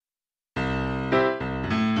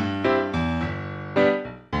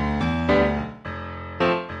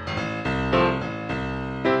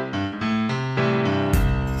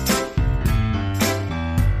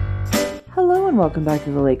welcome back to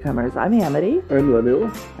The Latecomers. I'm Amity. I'm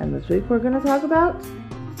Lemuel. And this week we're going to talk about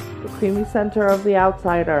the creamy center of The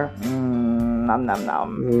Outsider. Nom nom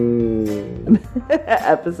nom.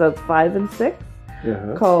 Episodes 5 and 6,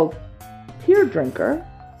 called Tear Drinker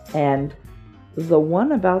and The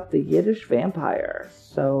One About the Yiddish Vampire.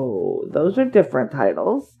 So those are different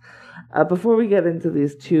titles. Before we get into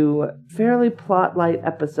these two fairly plot-light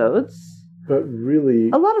episodes, but really,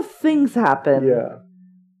 a lot of things happen. Yeah.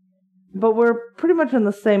 But we're pretty much in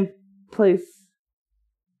the same place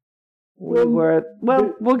we were.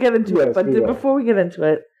 Well, we'll get into it. But before we get into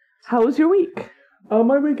it, how was your week?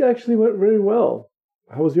 My week actually went very well.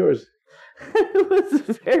 How was yours? It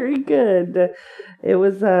was very good. It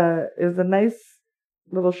was a nice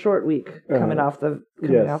little short week coming off the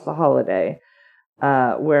holiday,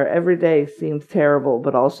 where every day seemed terrible,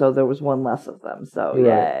 but also there was one less of them. So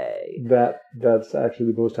yay! That's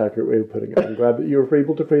actually the most accurate way of putting it. I'm glad that you were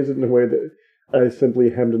able to phrase it in a way that I simply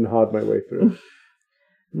hemmed and hawed my way through.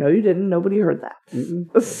 No, you didn't. Nobody heard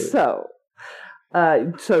that. So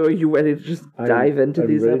are you ready to just dive into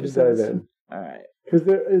these episodes? I'm ready to dive in. All right. Because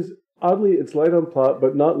there is, oddly, it's light on plot,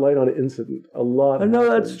 but not light on incident. A lot. No,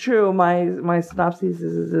 that's true. My synopsis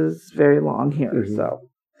is very long here, so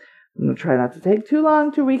I'm going to try not to take too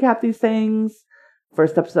long to recap these things.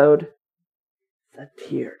 First episode, The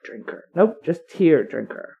Tear Drinker. Nope, just Tear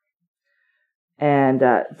Drinker. And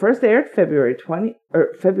first aired February 2nd,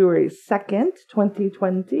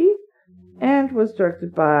 2020, and was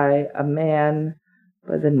directed by a man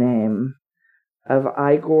by the name of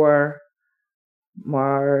Igor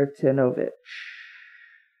Martinovich,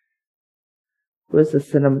 who was the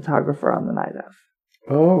cinematographer on The Night Of.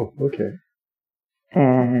 Oh, okay.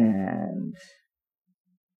 And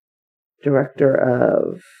director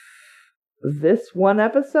of this one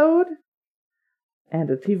episode and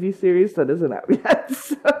a TV series that isn't out yet.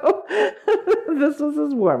 So this was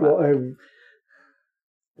his warm-up. Well, I've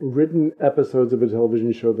written episodes of a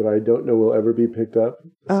television show that I don't know will ever be picked up.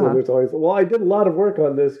 So there's always, I did a lot of work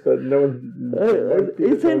on this, but no one...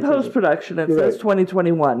 it's in post-production. It says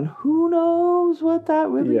 2021. Who knows what that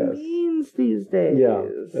really means these days? Yeah,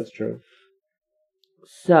 that's true.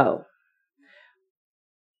 So,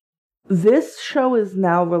 this show is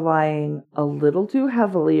now relying a little too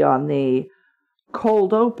heavily on the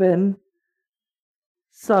cold open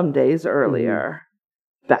some days earlier,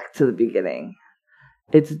 back to the beginning.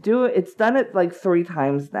 It's done it like 3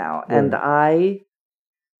 times now, and I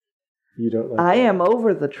am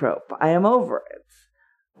over the trope. I am over it.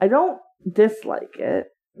 I don't dislike it,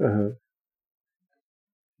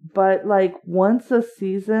 but like once a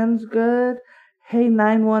season's good, hey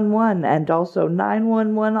 911, and also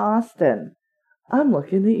 911 Austin, I'm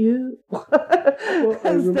looking at you.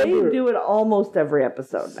 Because they do it almost every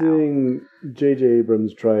episode now. Seeing J.J.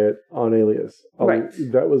 Abrams try it on Alias. Right.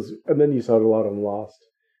 That was, and then you saw it a lot on Lost,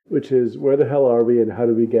 which is, where the hell are we and how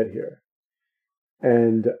do we get here?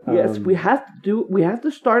 And yes, we have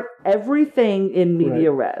to start everything in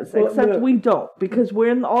media res, except we don't, because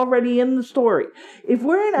we're already in the story. If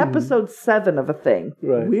we're in episode 7 of a thing,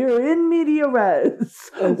 we're in media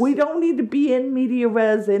res. We don't need to be in media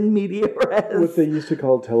res. What they used to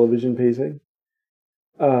call television pacing.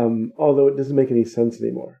 Although it doesn't make any sense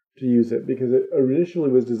anymore to use it, because it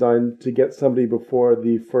initially was designed to get somebody before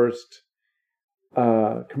the first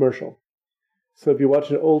commercial. So if you watch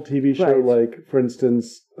an old TV show, like, for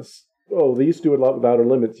instance, they used to do it a lot with Outer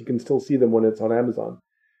Limits. You can still see them when it's on Amazon.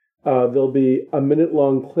 There'll be a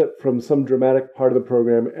minute-long clip from some dramatic part of the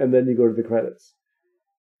program, and then you go to the credits.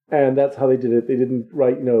 And that's how they did it. They didn't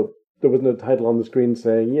write, there wasn't a title on the screen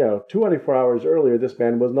saying, 24 hours earlier, this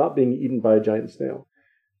man was not being eaten by a giant snail.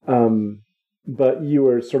 But you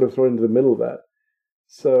were sort of thrown into the middle of that.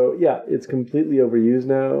 So, it's completely overused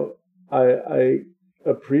now. I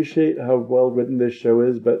appreciate how well written this show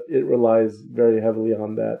is, but it relies very heavily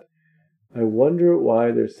on that. I wonder why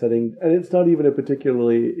they're setting, and it's not even a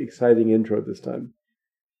particularly exciting intro this time.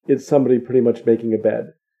 It's somebody pretty much making a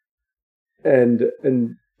bed and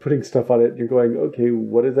putting stuff on it, and you're going, okay,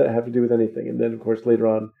 what does that have to do with anything? And then, of course, later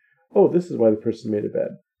on, this is why the person made a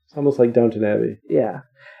bed. It's almost like Downton Abbey. Yeah.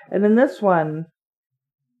 And in this one,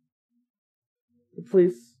 the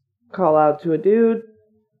police call out to a dude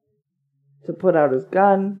to put out his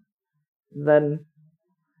gun. Then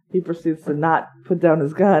he proceeds to not put down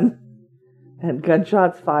his gun, and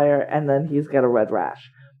gunshots fire, and then he's got a red rash.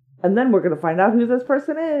 And then we're going to find out who this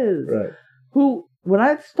person is. Right. Who, when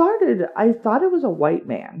I started, I thought it was a white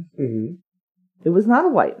man. Mm-hmm. It was not a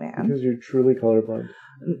white man. Because you're truly colorblind.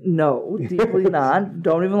 No, deeply not.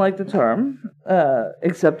 Don't even like the term,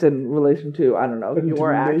 except in relation to, I don't know,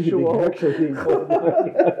 your actual...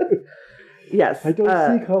 Yes. I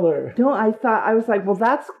don't see color. No, I was like, well,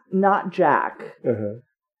 that's not Jack.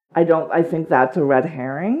 I think that's a red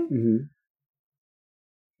herring. Mm-hmm.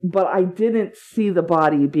 But I didn't see the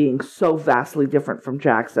body being so vastly different from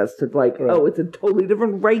Jack's as to like, oh, it's a totally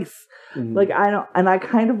different race. Mm-hmm. Like, I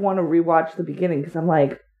kind of want to rewatch the beginning because I'm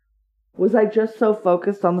like, was I just so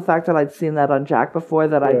focused on the fact that I'd seen that on Jack before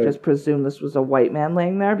that I just presumed this was a white man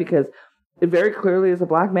laying there? Because it very clearly is a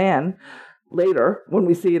black man later when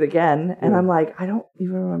we see it again. And I'm like, I don't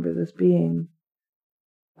even remember this being,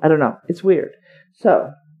 I don't know. It's weird.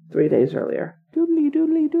 So, 3 days earlier. Doodly,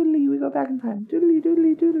 doodly, doodly. We go back in time. Doodly,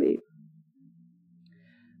 doodly, doodly.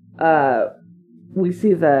 We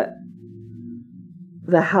see the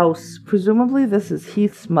house. Presumably, this is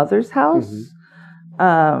Heath's mother's house.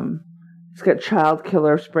 Mm-hmm. It's got child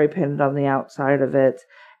killer spray painted on the outside of it.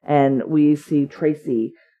 And we see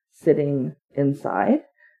Tracy sitting inside.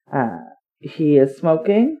 He is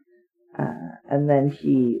smoking. And then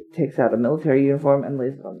he takes out a military uniform and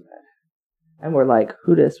lays it on the bed. And we're like,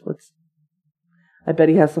 who dis? I bet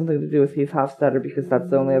he has something to do with Heath Hofstadter because that's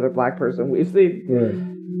the only other black person we've seen. Right.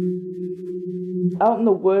 Out in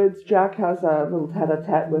the woods, Jack has a little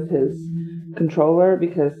tete-a-tete with his controller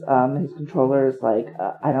because his controller is like,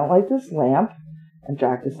 I don't like this lamp. And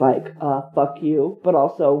Jack is like, fuck you. But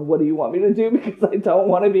also, what do you want me to do? Because I don't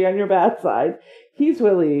want to be on your bad side.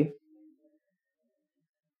 Okay.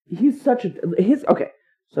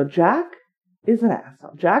 So Jack is an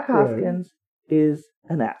asshole. Jack Hoskins is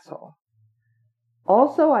an asshole.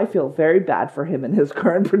 Also, I feel very bad for him in his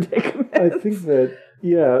current predicament. I think that,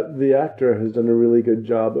 the actor has done a really good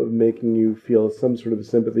job of making you feel some sort of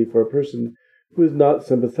sympathy for a person who is not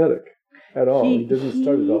sympathetic at all. He doesn't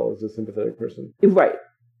start at all as a sympathetic person. Right.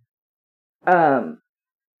 The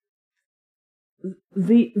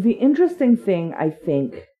interesting thing, I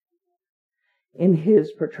think, in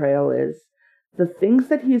his portrayal is the things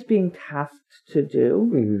that he is being tasked to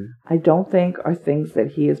do, I don't think are things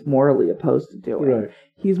that he is morally opposed to doing. Right.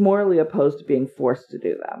 He's morally opposed to being forced to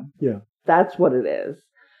do them. Yeah. That's what it is.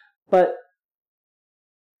 But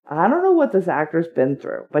I don't know what this actor's been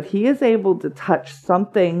through, but he is able to touch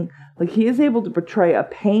something, like he is able to portray a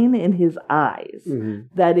pain in his eyes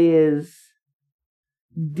that is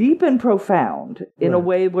deep and profound in a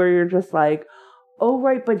way where you're just like, oh,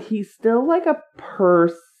 right, but he's still like a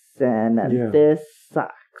person. And this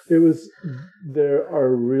sucks. There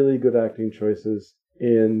are really good acting choices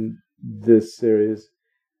in this series,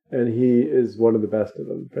 and he is one of the best of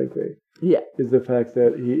them, frankly. Yeah. Is the fact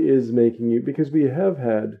that he is making you, because we have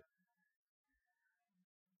had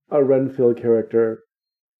a Renfield character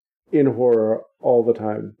in horror all the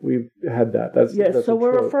time. We've had that. That's so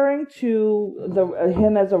we're referring to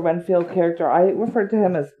him as a Renfield character. I referred to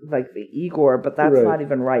him as like the Igor, but that's not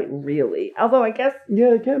even right, really. Although I guess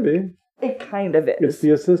it can be. It kind of is. It's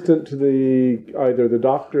the assistant to either the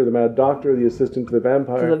doctor, the mad doctor, the assistant to the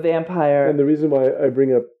vampire. And the reason why I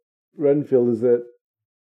bring up Renfield is that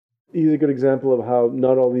he's a good example of how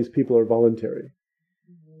not all these people are voluntary.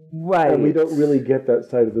 Right. And we don't really get that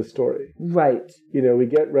side of the story. Right. We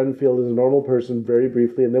get Renfield as a normal person very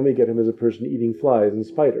briefly, and then we get him as a person eating flies and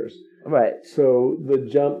spiders. Right. So the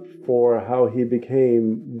jump for how he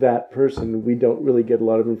became that person, we don't really get a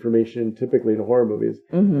lot of information typically in horror movies.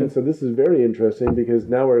 Mm-hmm. And so this is very interesting because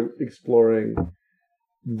now we're exploring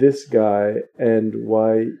this guy and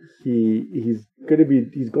why he's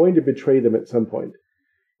going to betray them at some point.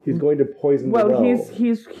 He's going to poison the well.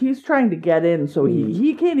 He's trying to get in, so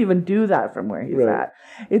he can't even do that from where he's at.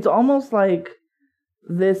 It's almost like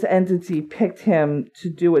this entity picked him to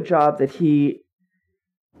do a job that he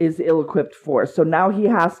is ill-equipped for. So now he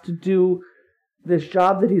has to do this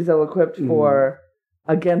job that he's ill-equipped for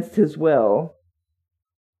against his will.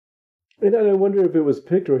 And I wonder if it was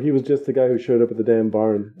picked or he was just the guy who showed up at the damn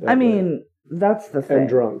barn. I mean, that's the thing. And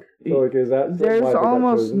drunk. So like, is that there's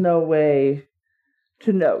almost no way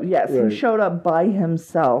to know. Yes, he showed up by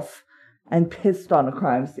himself and pissed on a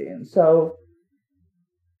crime scene. So,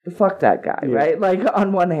 fuck that guy, right? Like,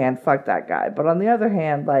 on one hand, fuck that guy. But on the other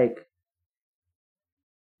hand, like,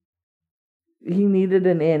 he needed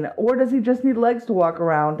an in. Or does he just need legs to walk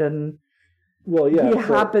around and he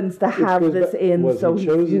happens to have this in, so he's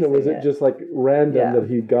chosen, or was it just like random that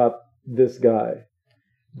he got this guy?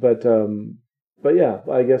 But yeah,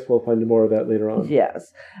 I guess we'll find more of that later on.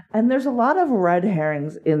 Yes. And there's a lot of red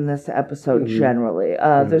herrings in this episode generally.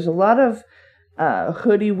 There's a lot of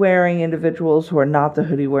hoodie-wearing individuals who are not the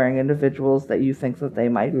hoodie-wearing individuals that you think that they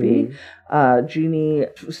might be. Jeannie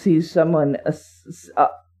sees someone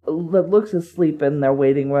that looks asleep in their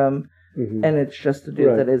waiting room, and it's just a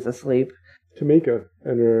dude that is asleep. Tamika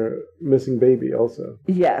and her missing baby also.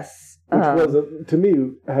 Yes. Which was, to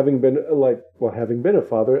me, having been a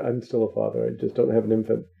father, I'm still a father, I just don't have an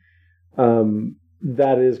infant.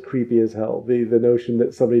 That is creepy as hell. The notion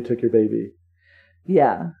that somebody took your baby.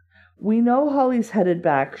 Yeah. We know Holly's headed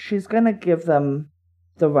back. She's going to give them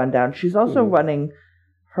the rundown. She's also running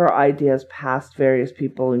her ideas past various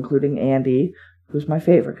people, including Andy, who's my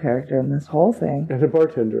favorite character in this whole thing. And a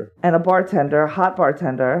bartender. Hot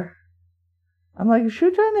bartender. I'm like, is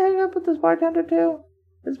she trying to hang up with this bartender too?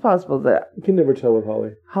 It's possible that... You can never tell with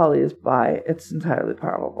Holly. Holly is bi. It's entirely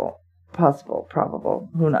probable. Probable.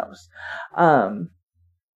 Who knows?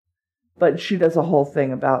 But she does a whole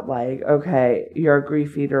thing about like, okay, you're a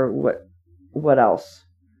grief eater. What else?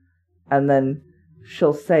 And then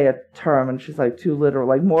she'll say a term, and she's like too literal,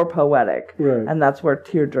 like more poetic. Right. And that's where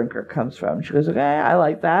tear drinker comes from. She goes, okay, I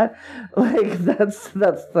like that. Like that's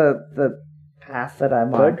the path that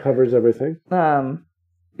I'm on. That covers everything.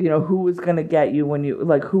 Who was going to get you when you,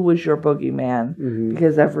 like, who was your boogeyman? Mm-hmm.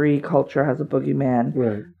 Because every culture has a boogeyman.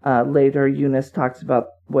 Right. Later, Eunice talks about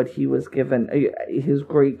what he was given, his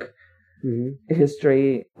Greek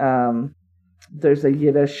history. There's a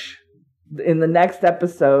Yiddish, in the next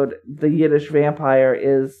episode, the Yiddish vampire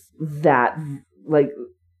is that, like,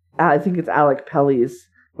 I think it's Alec Pelly's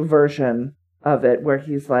version of it, where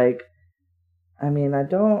he's like, I mean,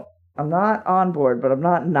 I'm not on board, but I'm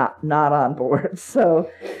not on board. So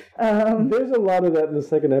there's a lot of that in the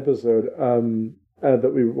second episode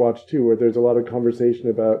that we watched too, where there's a lot of conversation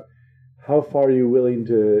about how far are you willing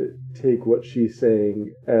to take what she's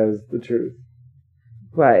saying as the truth.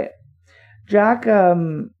 Right. Jack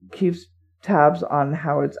keeps tabs on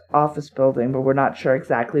Howard's office building, but we're not sure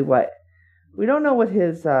exactly what. We don't know what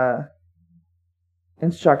his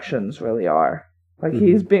instructions really are. Like,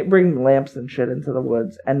 he's bringing lamps and shit into the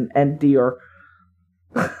woods, and deer.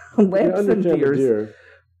 Lamps and deer.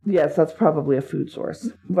 Yes, that's probably a food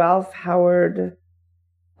source. Ralph, Howard,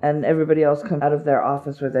 and everybody else come out of their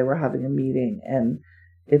office where they were having a meeting, and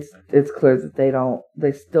it's clear that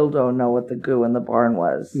they still don't know what the goo in the barn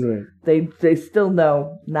was. Right. They still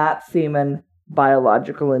know not semen,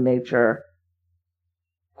 biological in nature.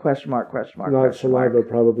 Question mark. Not saliva,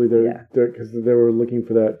 probably. Because they were looking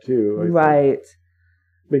for that too. Right.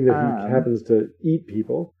 Being that he happens to eat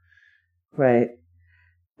people. Right.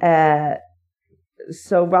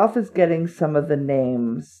 So Ralph is getting some of the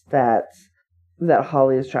names that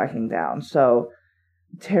Holly is tracking down. So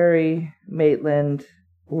Terry Maitland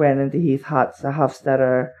ran into Heath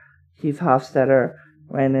Hofstetter. Heath Hofstetter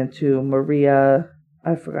ran into Maria,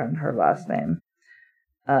 I've forgotten her last name,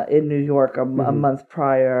 in New York a month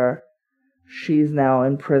prior. She's now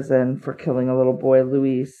in prison for killing a little boy,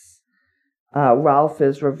 Luis. Ralph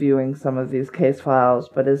is reviewing some of these case files,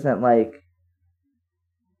 but isn't like...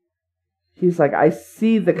 He's like, I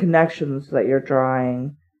see the connections that you're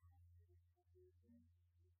drawing,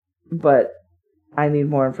 but I need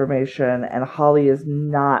more information. And Holly is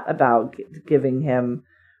not about giving him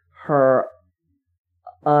her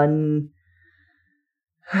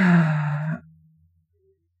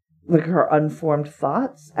her unformed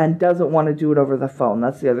thoughts, and doesn't want to do it over the phone.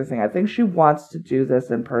 That's the other thing. I think she wants to do this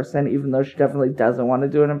in person, even though she definitely doesn't want to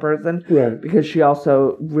do it in person. Right. Because she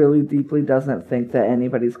also really deeply doesn't think that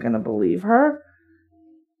anybody's going to believe her.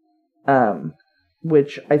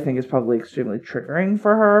 Which I think is probably extremely triggering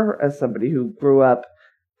for her as somebody who grew up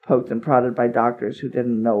poked and prodded by doctors who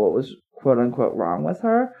didn't know what was quote unquote wrong with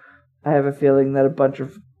her. I have a feeling that a bunch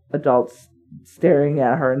of adults staring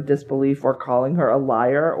at her in disbelief or calling her a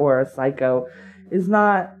liar or a psycho is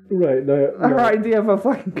not her idea of a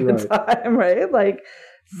fucking good time, right? Like,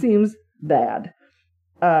 seems bad.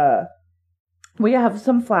 We have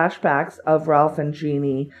some flashbacks of Ralph and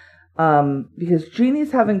Jeannie because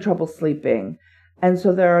Jeannie's having trouble sleeping, and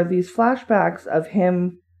so there are these flashbacks of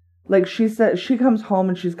him. Like, she said, she comes home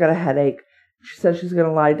and she's got a headache. She says she's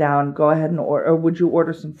gonna lie down. Go ahead and order, or would you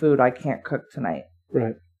order some food? I can't cook tonight.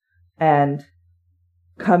 Right. And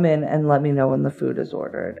come in and let me know when the food is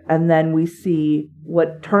ordered. And then we see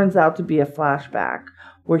what turns out to be a flashback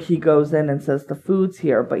where he goes in and says the food's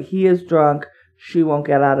here, but he is drunk. She won't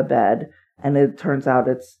get out of bed. And it turns out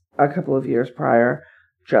it's a couple of years prior,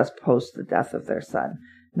 just post the death of their son.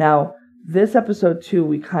 Now, this episode 2,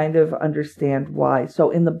 we kind of understand why. So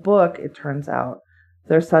in the book, it turns out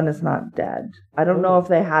their son is not dead. I don't know if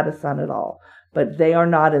they had a son at all, but they are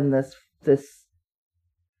not in this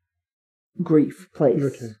grief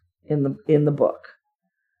place in the book.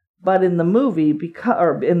 But in the movie,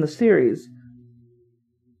 or in the series,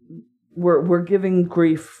 we're giving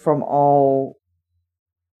grief from all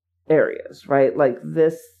areas, right? Like,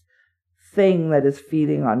 this thing that is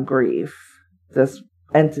feeding on grief this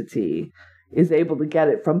entity is able to get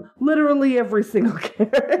it from literally every single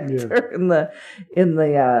character in the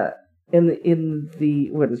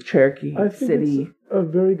what is Cherokee City. It's a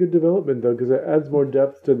very good development though, because it adds more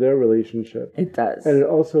depth to their relationship. It does, and it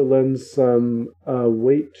also lends some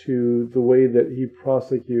weight to the way that he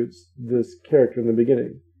prosecutes this character in the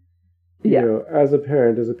beginning. Yeah. You know, as a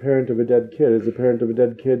parent of a dead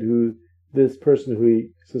kid, who this person who he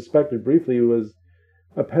suspected briefly was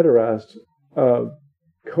a pederast,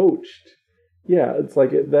 coached. Yeah, it's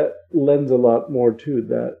like that lends a lot more to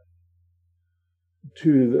that,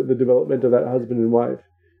 to the development of that husband and wife,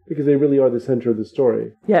 because they really are the center of the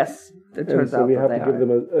story. Yes, it turns out so we have to give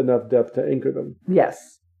them enough depth to anchor them.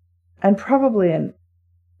 Yes, and probably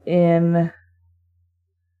in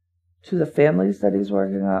to the families that he's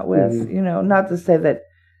working out with. Mm-hmm. You know, not to say that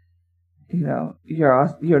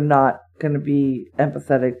you're not going to be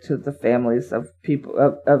empathetic to the families of people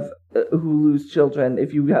of who lose children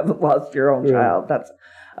if you haven't lost your own child. That's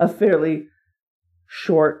a fairly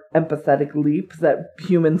short empathetic leap that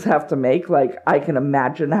humans have to make. Like, I can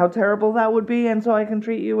imagine how terrible that would be, and so I can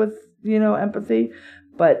treat you with empathy.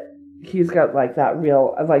 But he's got like that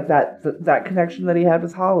real, like that connection that he had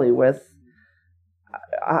with Holly. With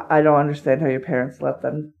I don't understand how your parents let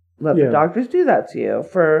the doctors do that to you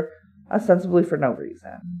for ostensibly for no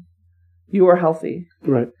reason. You were healthy.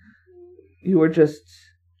 Right. You were just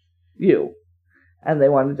you. And they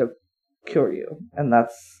wanted to cure you. And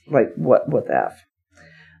that's like, what the F?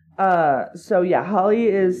 So yeah, Holly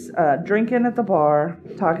is drinking at the bar,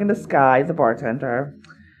 talking to Sky, the bartender.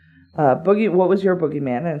 Boogie, what was your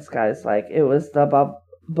boogeyman? And Sky's like, it was the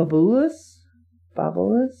Babulus?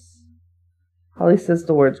 Holly says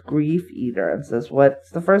the words grief eater and says, what's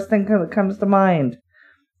the first thing that comes to mind?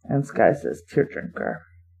 And Sky says, tear drinker.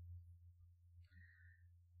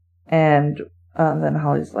 And then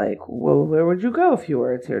Holly's like, well, where would you go if you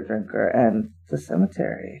were a tear drinker? And the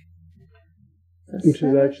cemetery. Which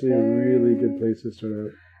is actually a really good place to start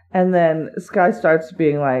out. And then Sky starts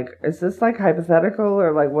being like, is this like hypothetical?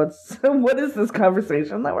 Or like, what is this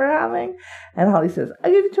conversation that we're having? And Holly says, I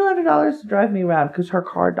give you $200 to drive me around because her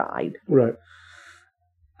car died. Right.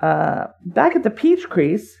 Back at the Peach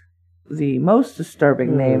Crease, the most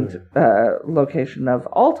disturbing named location of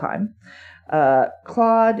all time,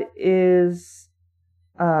 Claude is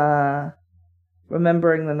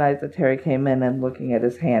remembering the night that Terry came in and looking at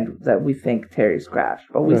his hand that we think Terry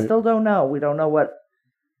scratched. But we still don't know. We don't know what...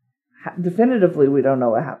 definitively, we don't know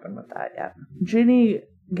what happened with that yet. Ginny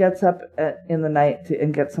gets up in the night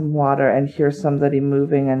and gets some water and hears somebody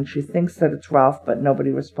moving, and she thinks that it's Ralph, but nobody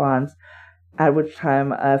responds. At which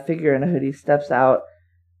time, a figure in a hoodie steps out.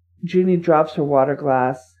 Ginny drops her water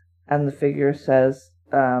glass, and the figure says,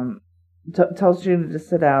 tells Ginny to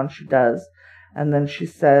sit down. She does. And then she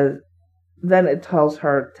says, then it tells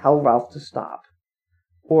her, tell Ralph to stop,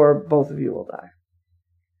 or both of you will die.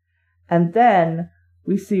 And then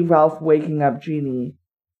we see Ralph waking up Ginny,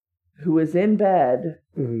 who is in bed.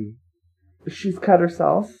 Mm-hmm. She's cut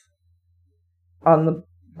herself on the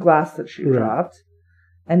glass that she dropped.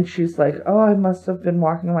 And she's like, oh, I must have been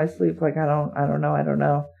walking in my sleep. Like, I don't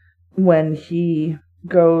know. When he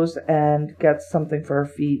goes and gets something for her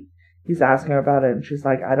feet, he's asking her about it. And she's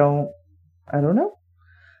like, I don't know.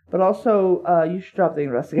 But also, you should drop the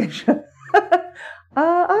investigation. I don't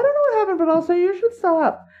know what happened, but also you should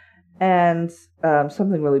stop. And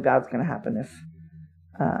something really bad's going to happen if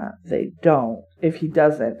they don't. If he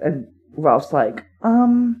doesn't. And Ralph's like,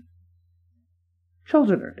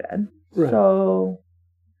 children are dead. Right. So...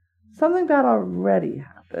 something bad already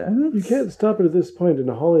happened. You can't stop it at this point. And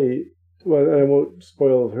Holly, well, I won't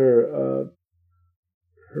spoil her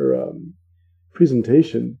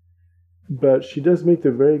presentation, but she does make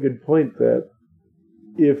the very good point that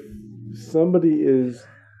if somebody is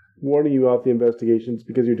warning you off the investigations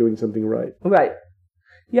because you're doing something right. Right.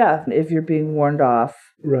 Yeah, if you're being warned off.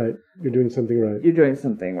 Right. You're doing something right. You're doing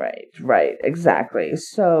something right. Right, exactly.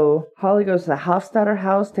 So Holly goes to the Hofstadter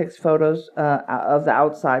house, takes photos of the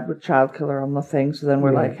outside with child killer on the thing. So then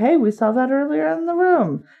we're like, hey, we saw that earlier in the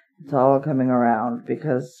room. It's all coming around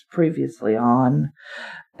because previously on.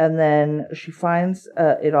 And then she finds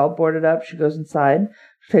it all boarded up. She goes inside.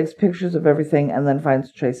 She takes pictures of everything and then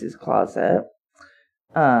finds Tracy's closet.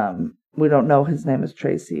 We don't know his name is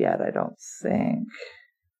Tracy yet, I don't think.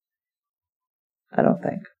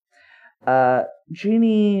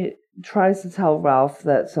 Jeannie tries to tell Ralph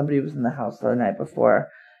that somebody was in the house the night before,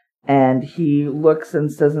 and he looks and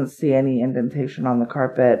doesn't see any indentation on the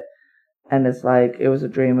carpet, and it's like, it was a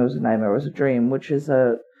dream, it was a nightmare, it was a dream, which is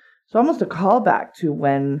it's almost a callback to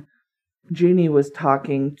when Jeannie was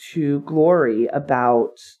talking to Glory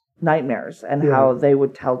about nightmares and how they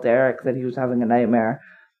would tell Derek that he was having a nightmare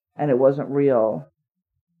and it wasn't real.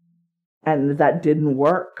 And that didn't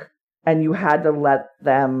work. And you had to let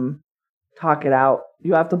them talk it out.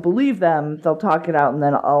 You have to believe them. They'll talk it out and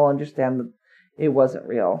then I'll understand that it wasn't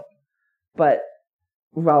real. But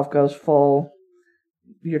Ralph goes full,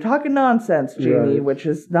 you're talking nonsense, Jeannie, which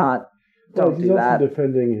is not, don't do that. He's also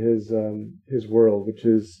defending his world, which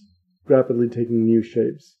is rapidly taking new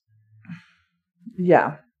shapes.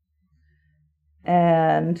 Yeah.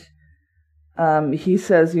 And he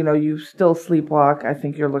says, you still sleepwalk. I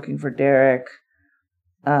think you're looking for Derek.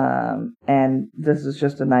 And this is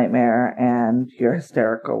just a nightmare, and you're a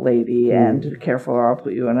hysterical lady, and careful or I'll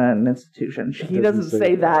put you in an institution. He doesn't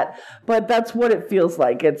say that, but that's what it feels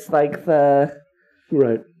like. It's like the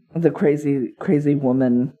crazy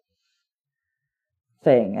woman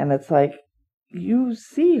thing. And it's like, you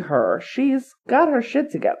see her. She's got her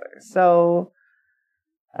shit together. So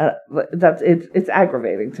it's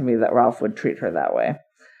aggravating to me that Ralph would treat her that way.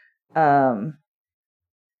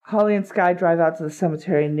 Holly and Skye drive out to the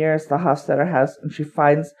cemetery nearest the Hofstetter house, and she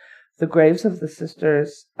finds the graves of the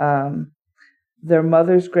sisters. Their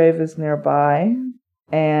mother's grave is nearby,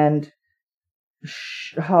 and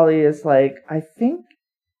Holly is like, I think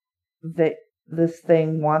that this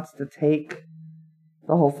thing wants to take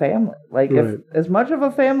the whole family. Like, if as much of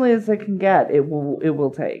a family as it can get, it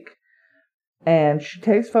will take. And she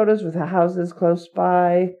takes photos with the houses close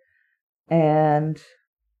by, and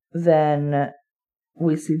then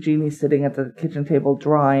we see Jeannie sitting at the kitchen table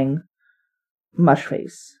drawing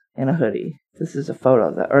Mushface in a hoodie. This is a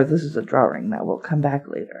this is a drawing that will come back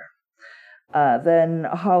later. Then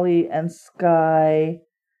Holly and Skye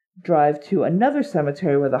drive to another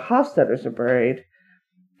cemetery where the Hofstetters are buried,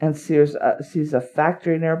 and sees a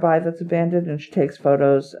factory nearby that's abandoned, and she takes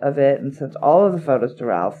photos of it and sends all of the photos to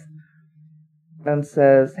Ralph and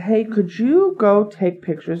says, hey, could you go take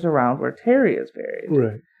pictures around where Terry is buried?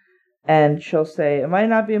 Right. And she'll say, it might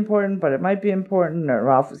not be important, but it might be important. And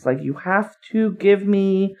Ralph is like, you have to give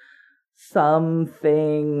me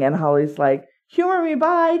something. And Holly's like, humor me,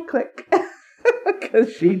 bye, click.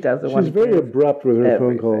 Because she doesn't want to. She's very abrupt with her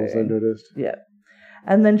phone calls, I noticed. Yeah.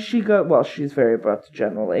 And then she's very abrupt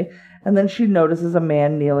generally. And then she notices a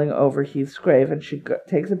man kneeling over Heath's grave, and she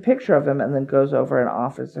takes a picture of him and then goes over and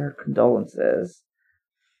offers her condolences.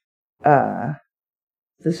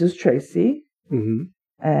 This is Tracy. Mm-hmm.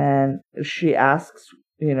 And she asks,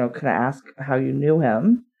 can I ask how you knew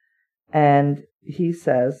him? And he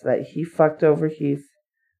says that he fucked over Heath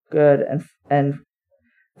good and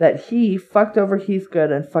that he fucked over Heath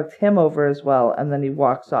good and fucked him over as well. And then he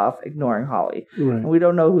walks off, ignoring Holly. Right. And we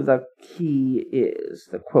don't know who the he is,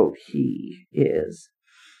 the quote he is.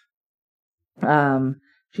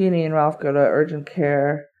 Jeannie and Ralph go to urgent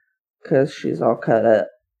care because she's all cut up.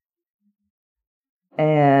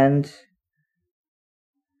 And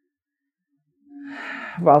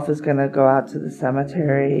Ralph is going to go out to the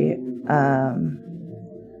cemetery.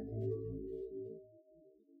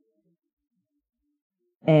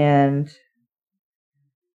 And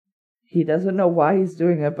he doesn't know why he's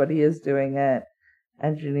doing it, but he is doing it.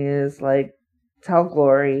 And Jeannie is like, tell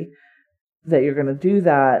Glory that you're going to do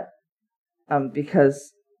that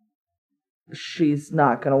because she's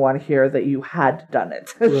not going to want to hear that you had done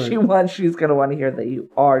it. Right. She's going to want to hear that you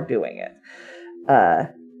are doing it.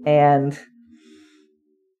 And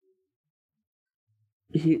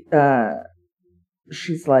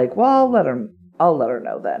she's like, well, I'll let her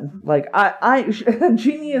know then. Like,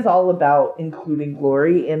 Jeannie is all about including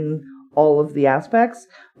Glory in all of the aspects,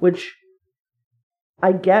 which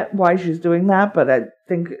I get why she's doing that, but I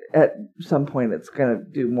think at some point it's going to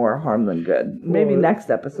do more harm than good. Maybe next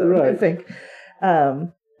episode, right. I think.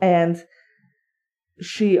 And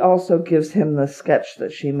she also gives him the sketch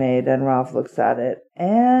that she made, and Ralph looks at it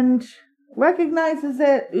and recognizes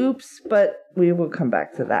it. Oops, but we will come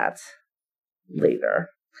back to that later.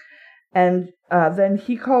 And then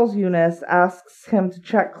he calls Eunice, asks him to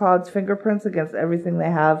check Claude's fingerprints against everything they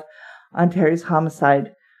have on Terry's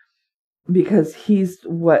homicide, because he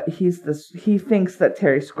thinks that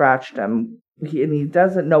Terry scratched him, and he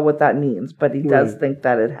doesn't know what that means, but he does think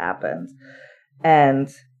that it happened. And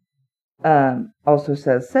also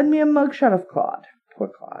says, send me a mugshot of Claude. Poor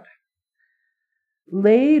Claude.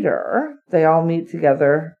 Later, they all meet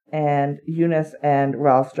together, and Eunice and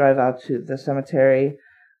Ralph drive out to the cemetery.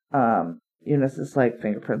 Eunice is like,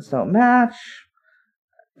 fingerprints don't match.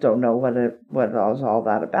 Don't know what it was all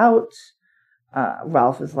that about.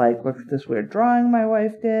 Ralph is like, look at this weird drawing my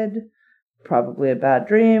wife did. Probably a bad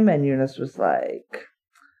dream. And Eunice was like,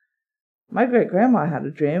 my great-grandma had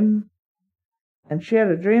a dream. And she had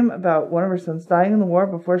a dream about one of her sons dying in the war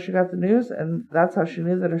before she got the news, and that's how she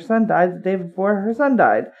knew that her son died the day before her son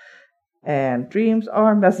died. And dreams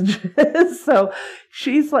are messages. So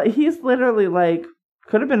he's literally like,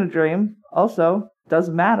 could have been a dream. Also,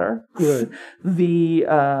 doesn't matter. Right. The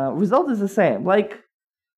result is the same. Like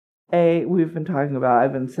we've been talking about,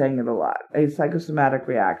 I've been saying it a lot, a psychosomatic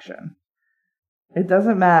reaction. It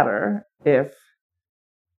doesn't matter if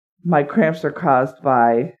my cramps are caused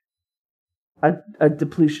by a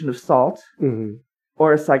depletion of salt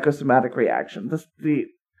or a psychosomatic reaction. The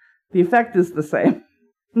effect is the same.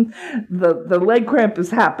 The leg cramp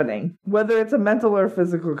is happening. Whether it's a mental or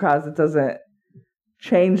physical cause, it doesn't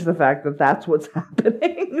change the fact that that's what's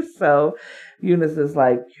happening. So Eunice is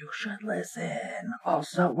like, you should listen.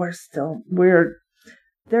 Also,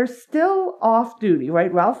 they're still off duty,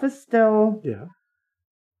 right? Ralph is still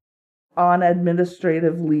on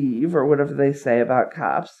administrative leave or whatever they say about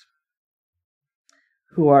cops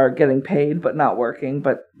who are getting paid but not working,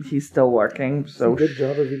 but he's still working. So it's a good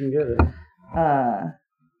job if you can get it.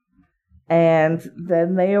 And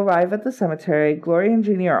then they arrive at the cemetery. Glory and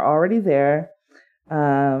Jeannie are already there.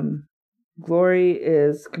 Glory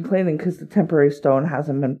is complaining because the temporary stone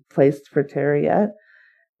hasn't been placed for Terry yet.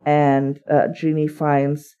 And Jeannie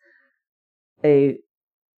finds a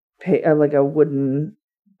wooden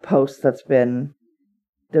post that's been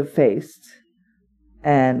defaced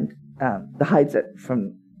and hides it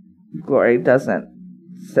from Glory. Doesn't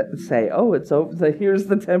say, oh, it's over. Here's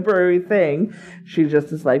the temporary thing. She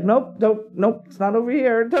just is like, nope, it's not over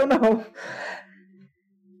here. Don't know.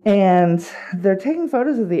 And they're taking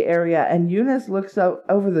photos of the area, and Eunice looks out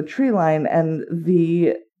over the tree line, and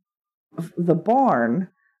the barn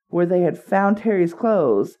where they had found Terry's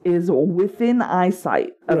clothes is within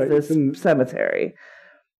eyesight of this cemetery,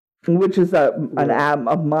 which is a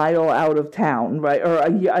mile out of town, right? Or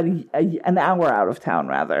an hour out of town,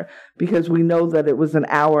 rather, because we know that it was an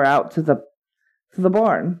hour out to the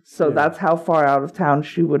barn. So that's how far out of town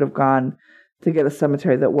she would have gone to get a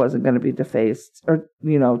cemetery that wasn't going to be defaced, or,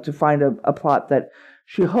 to find a plot that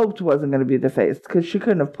she hoped wasn't going to be defaced, because she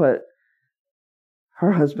couldn't have put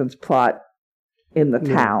her husband's plot in the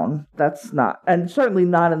town. That's not, and certainly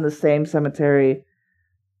not in the same cemetery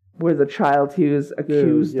where the child he was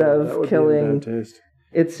accused of killing.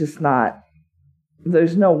 It's just not,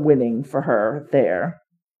 there's no winning for her there.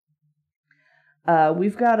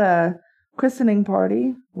 We've got a christening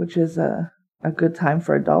party, which is a good time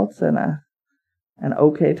for adults and an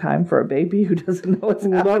okay time for a baby who doesn't know what's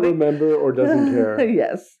happening. Will not remember or doesn't care.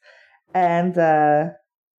 Yes. And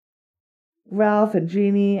Ralph and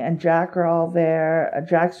Jeannie and Jack are all there.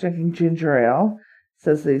 Jack's drinking ginger ale.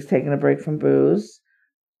 Says that he's taking a break from booze.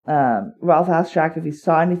 Ralph asks Jack if he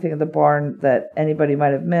saw anything in the barn that anybody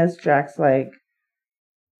might have missed. Jack's like,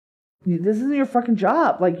 this isn't your fucking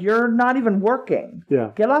job. Like, you're not even working.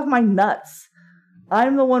 Yeah. Get off my nuts.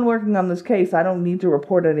 I'm the one working on this case. I don't need to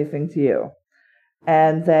report anything to you.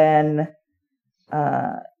 And then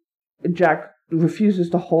Jack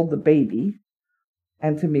refuses to hold the baby,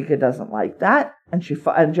 and Tamika doesn't like that. And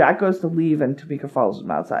Jack goes to leave, and Tamika follows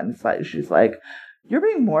him outside. And she's like, "You're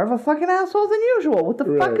being more of a fucking asshole than usual. What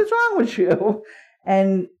the fuck is wrong with you?"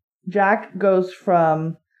 And Jack goes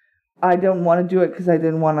from, "I don't want to do it because I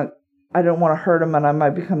don't want to hurt him, and I might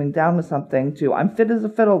be coming down with something," to, "I'm fit as a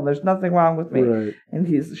fiddle. There's nothing wrong with me." Right. And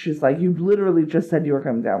she's like, "You literally just said you were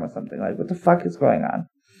coming down with something. Like, what the fuck is going on?"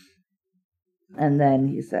 And then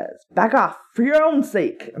he says, "Back off for your own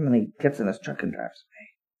sake." And then he gets in his truck and drives away.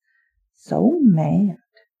 So mad.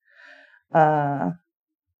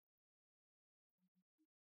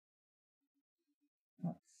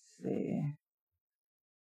 Let's see.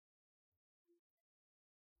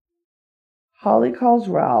 Holly calls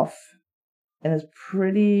Ralph and is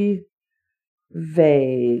pretty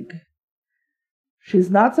vague.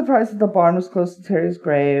 She's not surprised that the barn was close to Terry's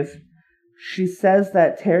grave. She says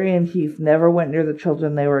that Terry and Heath never went near the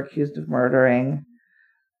children they were accused of murdering.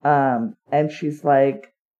 And she's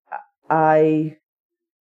like, I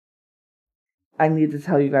need to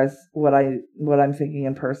tell you guys what I'm thinking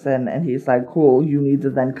in person. And he's like, cool, you need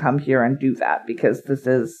to then come here and do that, because this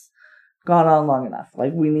has gone on long enough.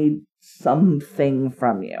 Like, we need something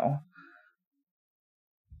from you.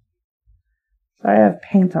 Sorry, I have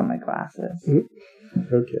paint on my glasses.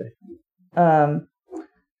 Okay.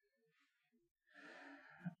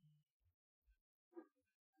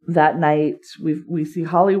 That night, we see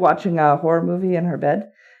Holly watching a horror movie in her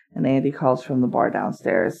bed, and Andy calls from the bar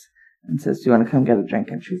downstairs and says, "Do you want to come get a drink?"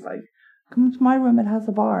 And she's like, "Come to my room, it has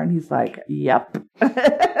a bar." And he's like, "Yep."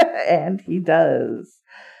 And he does.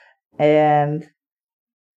 And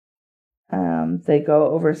They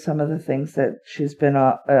go over some of the things that she's been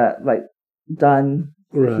done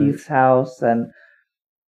at Heath's house, and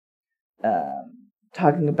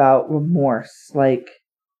talking about remorse, like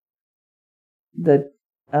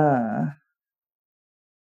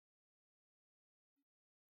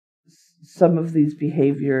some of these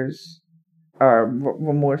behaviors are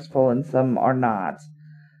remorseful and some are not.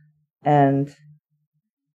 And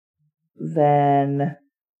then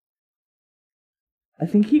I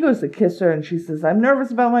think he goes to kiss her and she says, "I'm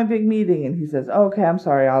nervous about my big meeting." And he says, "Oh, okay, I'm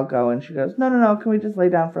sorry, I'll go." And she goes, No, can we just lay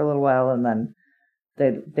down for a little while?" And then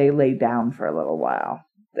they lay down for a little while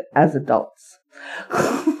as adults.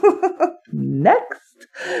 Next.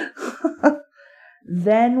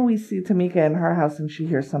 Then we see Tamika in her house and she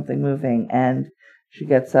hears something moving, and she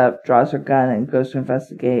gets up, draws her gun, and goes to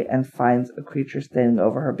investigate and finds a creature standing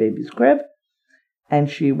over her baby's crib. And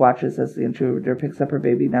she watches as the intruder picks up her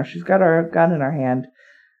baby. Now she's got her gun in her hand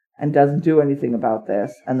and doesn't do anything about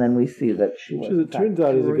this. And then we see that which it turns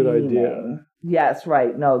out is a good idea. Yes,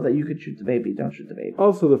 right. No, that you could shoot the baby. Don't shoot the baby.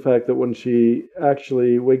 Also the fact that when she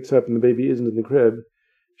actually wakes up and the baby isn't in the crib,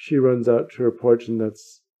 she runs out to her porch, and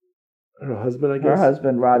that's her husband, I guess. Her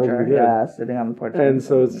husband, Roger, sitting on the porch. And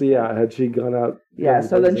so it's, had she gone out... Yeah,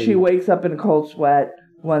 so then she wakes up in a cold sweat,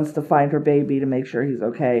 wants to find her baby to make sure he's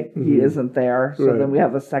okay. Mm-hmm. He isn't there. So then we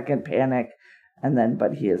have a second panic,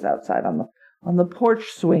 but he is outside on the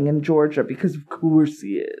porch swing in Georgia, because of course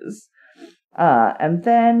he is. And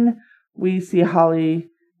then we see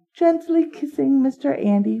Holly gently kissing Mr.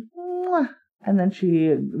 Andy. And then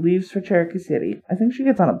she leaves for Cherokee City. I think she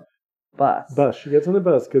gets on a bus. She gets on the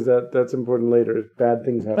bus because that's important later. Bad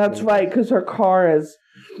things happen. That's right, because her car is...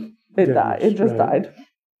 It died. It just died.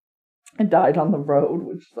 It died on the road,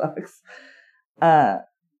 which sucks.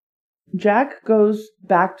 Jack goes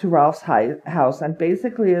back to Ralph's house and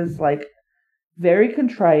basically is like very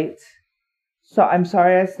contrite. "So I'm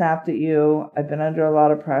sorry I snapped at you. I've been under a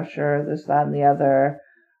lot of pressure, this, that, and the other.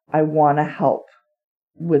 I want to help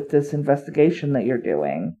with this investigation that you're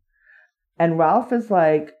doing." And Ralph is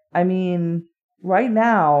like, I mean, right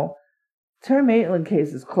now, Terry Maitland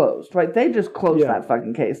case is closed, right? They just closed that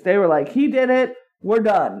fucking case. They were like, he did it. We're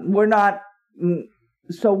done. We're not.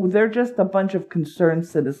 So they're just a bunch of concerned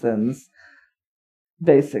citizens,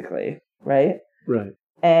 basically, right? Right.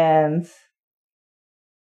 And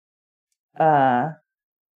then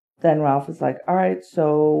Ralph is like, "All right,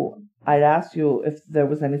 so I'd ask you if there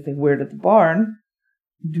was anything weird at the barn.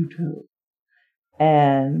 Do tell."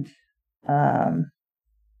 And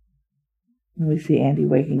we see Andy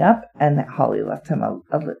waking up, and Holly left him a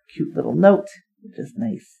cute little note, which is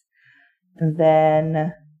nice. And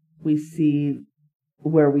then we see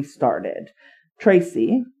where we started.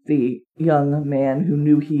 Tracy, the young man who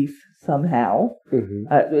knew Heath somehow,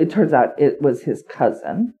 it turns out it was his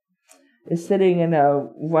cousin, is sitting in a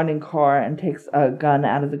running car and takes a gun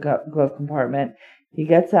out of the glove compartment. He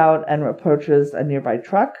gets out and approaches a nearby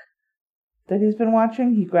truck that he's been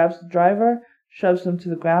watching. He grabs the driver, shoves him to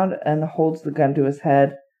the ground, and holds the gun to his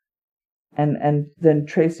head. And then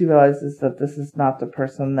Tracy realizes that this is not the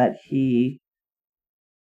person that he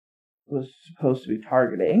was supposed to be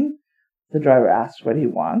targeting. The driver asks what he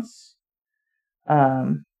wants.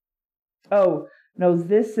 Oh, no,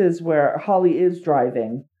 this is where Holly is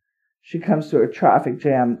driving. She comes to a traffic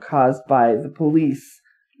jam caused by the police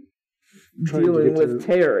dealing with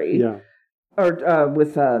Terry. Yeah. Or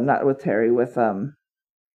not with Terry, with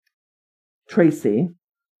Tracy.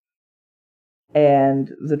 And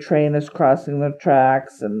the train is crossing the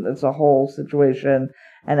tracks, and it's a whole situation.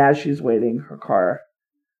 And as she's waiting, her car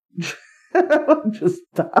just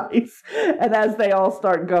dies. And as they all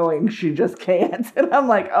start going, she just can't. And I'm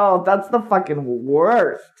like, oh, that's the fucking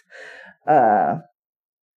worst.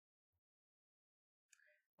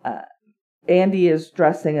 Andy is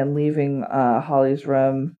dressing and leaving Holly's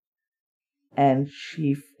room, and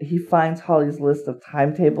he finds Holly's list of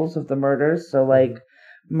timetables of the murders. So, like,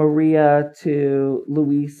 Maria to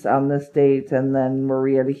Luis on this date, and then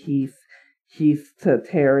Maria to Heath to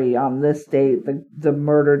Terry on this date, the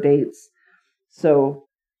murder dates. So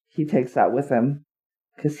he takes that with him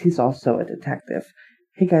because he's also a detective.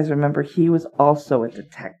 Hey guys, remember, he was also a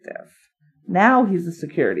detective. Now he's a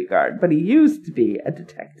security guard, but he used to be a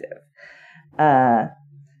detective.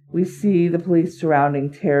 We see the police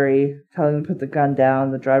surrounding Terry, telling him to put the gun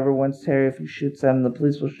down. The driver warns Terry if he shoots him, the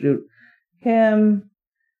police will shoot him.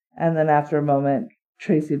 And then after a moment,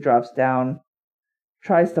 Tracy drops down,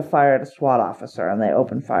 tries to fire at a SWAT officer, and they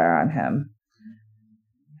open fire on him.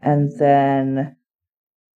 And then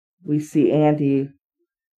we see Andy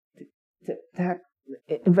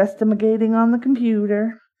investigating on the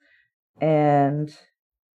computer. And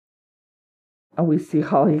And we see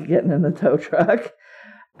Holly getting in the tow truck.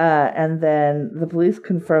 And then the police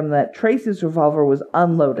confirm that Tracy's revolver was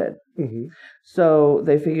unloaded. Mm-hmm. So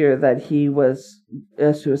they figure that he was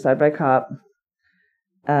a suicide by cop.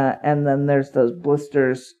 And then there's those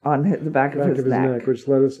blisters on the back of his neck, which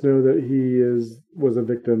let us know that he was a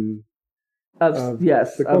victim of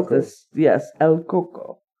this El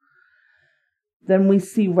Coco. Then we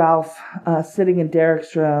see Ralph sitting in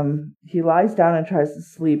Derek's room. He lies down and tries to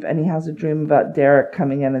sleep, and he has a dream about Derek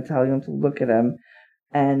coming in and telling him to look at him.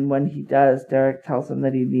 And when he does, Derek tells him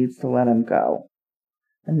that he needs to let him go.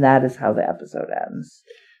 And that is how the episode ends.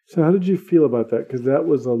 So how did you feel about that? Because that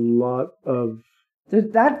was a lot of...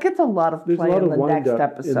 That gets a lot of play in the next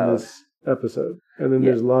episode. In this episode. And then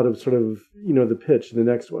there's a lot of sort of, the pitch in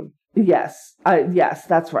the next one. Yes. Yes,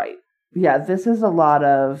 that's right. Yeah, this is a lot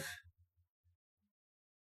of...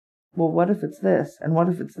 Well, what if it's this? And what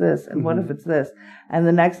if it's this? And what if it's this? And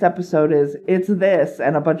the next episode is, it's this.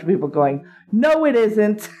 And a bunch of people going, no, it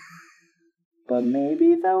isn't. But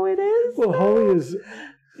maybe, though, it is. Well, Holly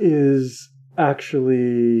is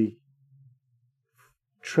actually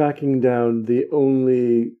tracking down the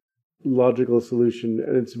only logical solution,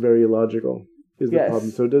 and it's very illogical, is the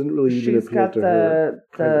problem. So it doesn't really even appeal to her.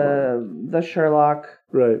 She's got the Sherlock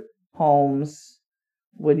Holmes,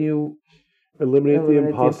 when you... Eliminate the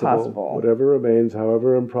impossible. Whatever remains,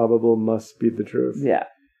 however improbable, must be the truth. Yeah.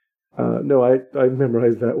 No, I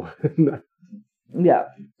memorized that one. Yeah.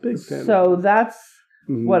 Big fan. So that's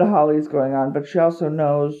what Holly's going on, but she also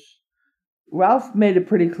knows Ralph made it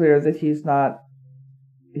pretty clear that he's not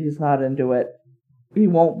into it. He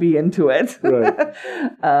won't be into it. Right.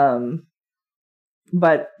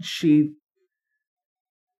 But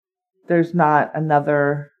there's not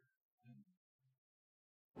another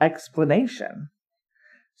explanation.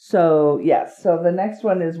 So yes, so the next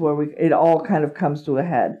one is where it all kind of comes to a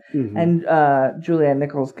head, and Julianne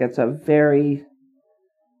Nichols gets a very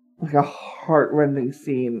a heartrending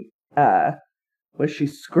scene where she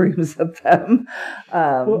screams at them.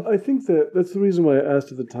 Well, I think that's the reason why I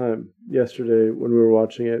asked at the time yesterday when we were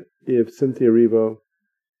watching it if Cynthia Erivo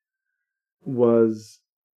was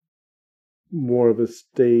more of a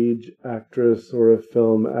stage actress or a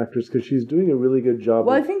film actress, because she's doing a really good job.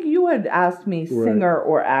 Well, I think you had asked me singer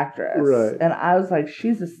or actress. Right. And I was like,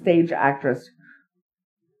 she's a stage actress,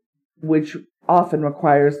 which often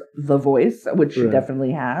requires the voice, which she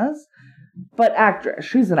definitely has. But actress.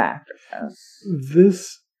 She's an actress.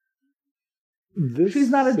 This she's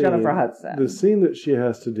not a Jennifer Hudson. The scene that she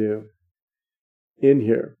has to do in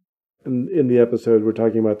here, in the episode, we're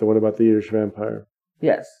talking about the one about the Yiddish vampire.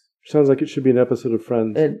 Yes. Sounds like it should be an episode of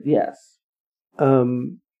Friends. Yes.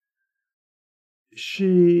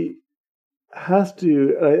 She has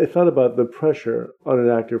to... I thought about the pressure on an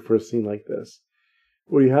actor for a scene like this,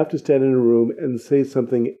 where you have to stand in a room and say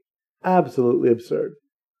something absolutely absurd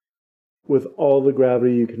with all the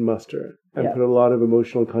gravity you can muster and put a lot of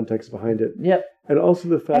emotional context behind it. Yep. And also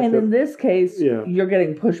the fact that... And in this case, you're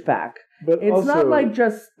getting pushback. But it's not like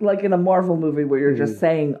just like in a Marvel movie where you're just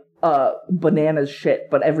saying... bananas shit,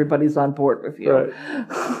 but everybody's on board with you. Right.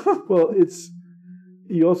 Well,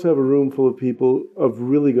 you also have a room full of people, of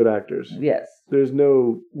really good actors. Yes. There's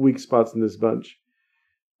no weak spots in this bunch.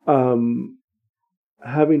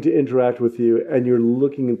 Having to interact with you, and you're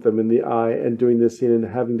looking at them in the eye and doing this scene and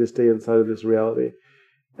having to stay inside of this reality.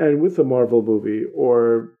 And with a Marvel movie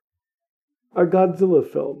or a Godzilla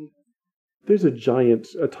film, there's a giant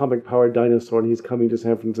atomic-powered dinosaur and he's coming to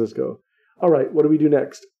San Francisco. All right, what do we do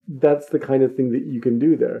next? That's the kind of thing that you can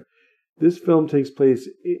do there. This film takes place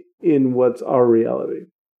in what's our reality.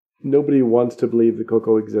 Nobody wants to believe that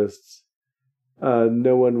Coco exists.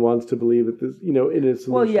 No one wants to believe that this, in a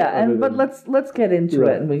solution. Well, yeah, but let's get into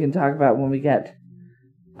it, and we can talk about when we get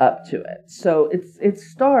up to it. So it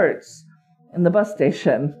starts in the bus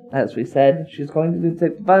station, as we said. She's going to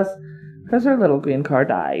take the bus because her little green car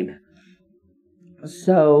died.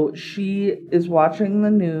 So she is watching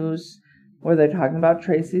the news where they're talking about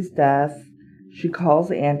Tracy's death. She calls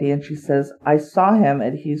Andy and she says, I saw him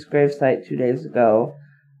at his gravesite 2 days ago.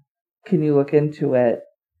 Can you look into it?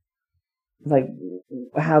 Like,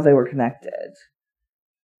 how they were connected.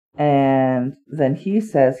 And then he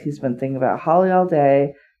says he's been thinking about Holly all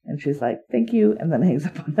day. And she's like, thank you. And then hangs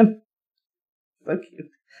up on him. So cute.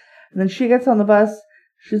 And then she gets on the bus.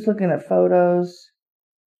 She's looking at photos.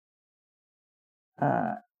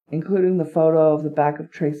 Including the photo of the back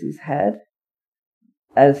of Tracy's head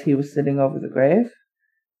as he was sitting over the grave,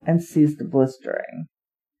 and sees the blistering.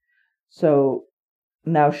 So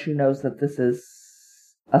now she knows that this is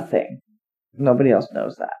a thing. Nobody else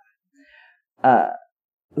knows that.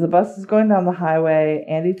 The bus is going down the highway.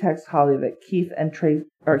 Andy texts Holly that Heath and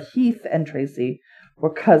Tracy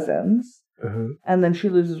were cousins. Uh-huh. And then she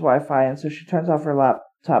loses Wi-Fi, and so she turns off her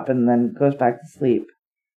laptop and then goes back to sleep.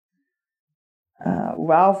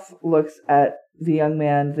 Ralph looks at the young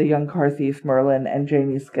man, the young car thief, Merlin, and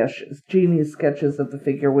Jeannie's sketches of the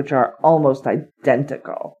figure, which are almost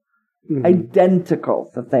identical. Mm-hmm. Identical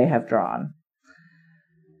that they have drawn.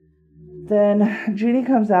 Then Jeannie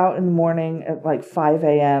comes out in the morning at like 5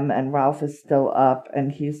 a.m. and Ralph is still up,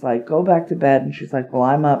 and he's like, go back to bed. And she's like, well,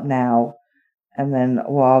 I'm up now. And then,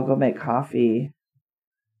 well, I'll go make coffee.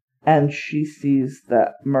 And she sees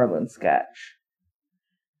the Merlin sketch.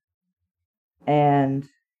 And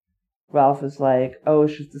Ralph is like, oh,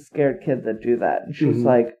 it's just a scared kid that do that. And she's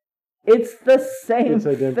like, it's the same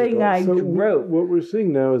thing I wrote. What we're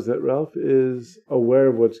seeing now is that Ralph is aware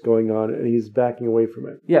of what's going on and he's backing away from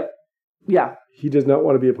it. Yep. Yeah. He does not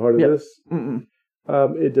want to be a part of this.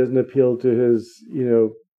 It doesn't appeal to his,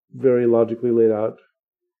 very logically laid out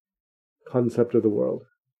concept of the world.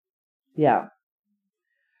 Yeah.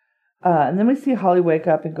 And then we see Holly wake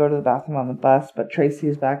up and go to the bathroom on the bus, but Tracy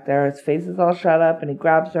is back there. His face is all shut up, and he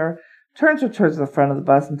grabs her, turns her towards the front of the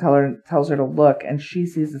bus, and tells her to look. And she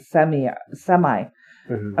sees a semi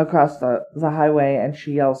across the highway, and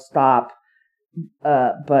she yells, "Stop!"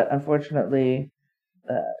 But unfortunately,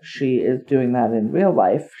 she is doing that in real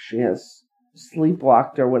life. She has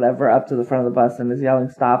sleepwalked or whatever up to the front of the bus and is yelling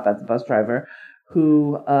 "Stop" at the bus driver,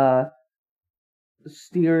 who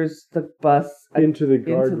steers the bus into the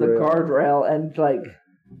guardrail and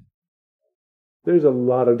there's a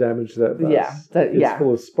lot of damage to that bus. It's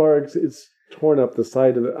full of sparks. It's torn up the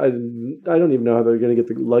side of it. I don't even know how they're going to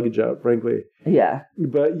get the luggage out, frankly. Yeah.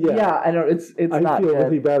 But I don't. It's not I feel good.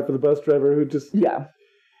 really bad for the bus driver who just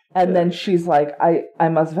And then she's like, I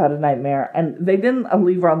must have had a nightmare. And they didn't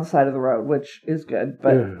leave her on the side of the road, which is good,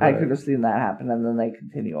 but I could have seen that happen. And then they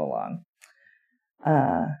continue along.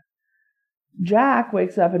 Jack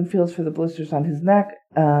wakes up and feels for the blisters on his neck,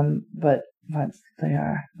 but finds they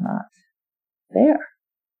are not there.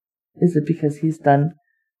 Is it because he's done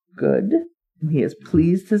good and he has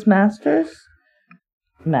pleased his master?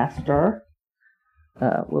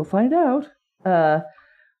 We'll find out.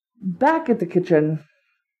 Back at the kitchen,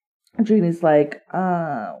 Jeannie's like,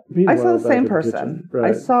 I saw the same person.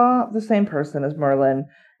 Right. I saw the same person as Merlin.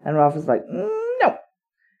 And Ralph is like, no.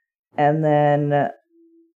 And then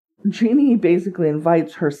Jeannie basically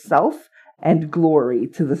invites herself and Glory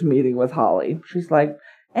to this meeting with Holly. She's like,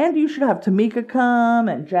 and you should have Tamika come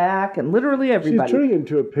and Jack and literally everybody. She's turning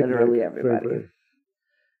into a picnic. Literally everybody. Frankly.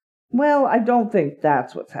 Well, I don't think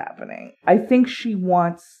that's what's happening. I think she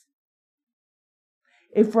wants...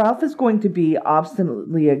 If Ralph is going to be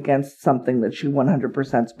obstinately against something that she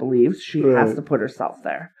 100% believes, she has to put herself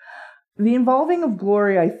there. The involving of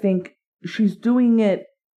Glory, I think she's doing it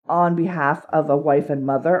on behalf of a wife and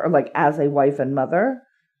mother, or as a wife and mother,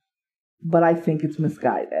 but I think it's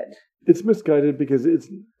misguided. It's misguided because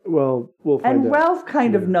we'll find out. And Ralph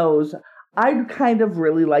kind of knows. I'd kind of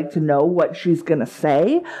really like to know what she's going to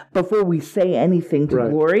say before we say anything to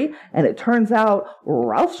Glory, and it turns out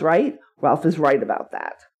Ralph's right. Ralph is right about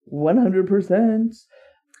that. 100%.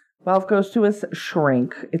 Ralph goes to his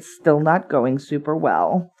shrink. It's still not going super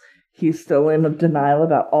well. He's still in denial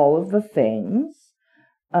about all of the things.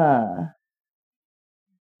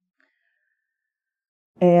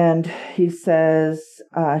 And he says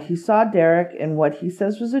he saw Derek in what he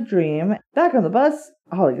says was a dream. Back on the bus,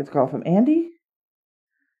 Holly gets a call from Andy.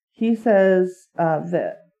 He says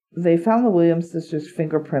that they found the Williams sisters'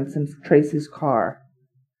 fingerprints in Tracy's car.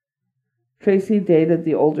 Tracy dated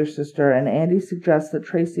the older sister, and Andy suggests that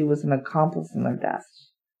Tracy was an accomplice in their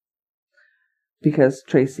deaths. Because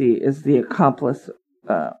Tracy is the accomplice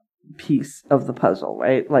piece of the puzzle,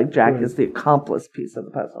 right? Jack is the accomplice piece of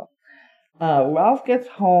the puzzle. Ralph gets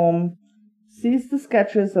home, sees the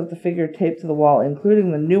sketches of the figure taped to the wall,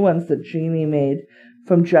 including the new ones that Jeannie made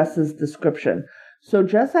from Jess's description. So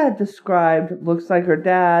Jessa had described, looks like her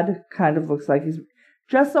dad, kind of looks like he's...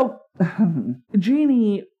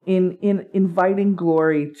 Jeannie, in inviting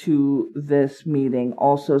Glory to this meeting,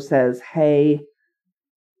 also says, hey,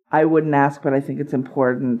 I wouldn't ask, but I think it's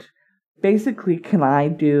important. Basically, can I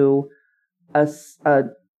do a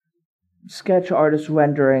sketch artist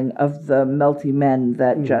rendering of the melty men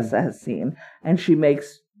that Jessa has seen? And she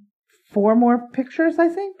makes 4 more pictures, I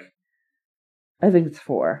think. I think it's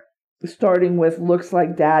 4. Starting with looks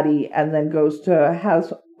like daddy, and then goes to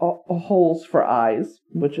has holes for eyes,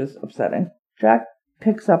 which is upsetting. Jack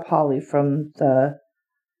picks up Holly from the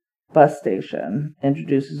bus station,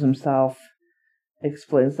 introduces himself,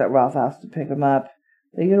 explains that Ralph asked to pick him up.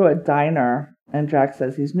 They go to a diner And Jack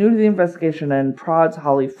says he's new to the investigation and prods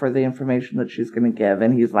Holly for the information that she's going to give.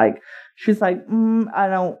 And she's like,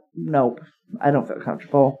 nope, I don't feel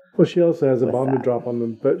comfortable. Well, she also has a bomb to drop on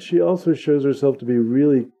them, but she also shows herself to be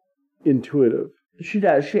really intuitive. She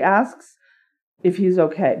does. She asks if he's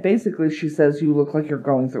okay. Basically, she says, you look like you're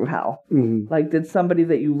going through hell. Mm-hmm. Like, did somebody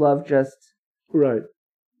that you love just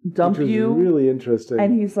dump you? Really interesting.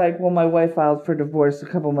 And he's like, well, my wife filed for divorce a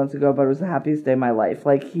couple months ago, but it was the happiest day of my life.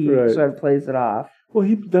 Like, he sort of plays it off. Well,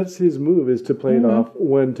 that's his move, is to play it off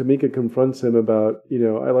when Tamika confronts him about,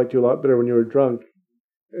 I liked you a lot better when you were drunk.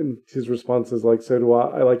 And his response is like, so do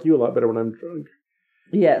I. I like you a lot better when I'm drunk.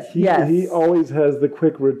 Yes, He always has the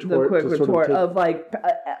quick retort. Of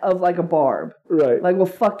like a barb. Right. Like, well,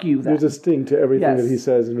 fuck you then. There's a sting to everything that he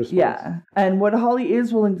says in response. Yeah. And what Holly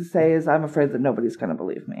is willing to say is, I'm afraid that nobody's going to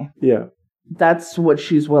believe me. Yeah. That's what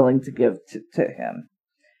she's willing to give to him.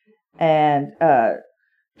 And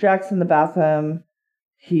Jack's in the bathroom.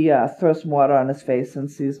 He throws some water on his face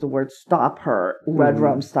and sees the word "stop her" red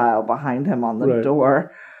rum style behind him on the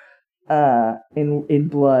door in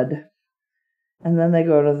blood. And then they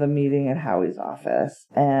go to the meeting at Howie's office,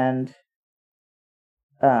 and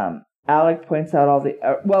Alec points out all the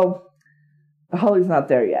Holly's not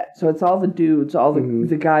there yet, so it's all the dudes, all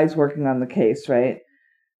the guys working on the case, right?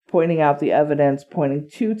 Pointing out the evidence, pointing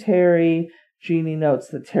to Terry. Jeannie notes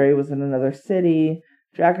that Terry was in another city.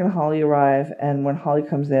 Jack and Holly arrive, and when Holly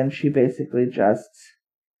comes in, she basically just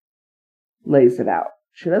lays it out.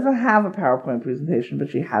 She doesn't have a PowerPoint presentation, but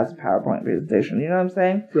she has a PowerPoint presentation. You know what I'm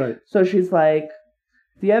saying? Right. So she's like,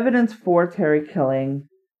 the evidence for Terry killing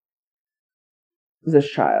this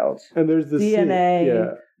child. And there's the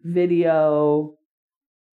DNA, video.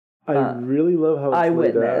 I really love how it's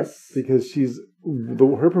eyewitness. Laid out, because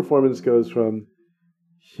her performance goes from,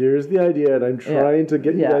 here's the idea, and I'm trying to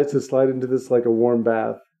get you guys to slide into this like a warm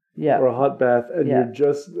bath. Yeah. Or a hot bath, and you're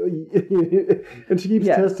just... and she keeps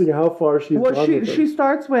testing how far she's gone with it. She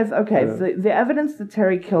starts with, the evidence that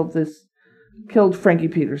Terry killed Frankie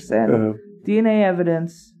Peterson, DNA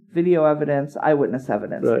evidence, video evidence, eyewitness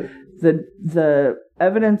evidence. Right. The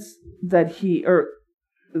evidence that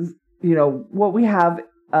what we have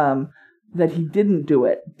that he didn't do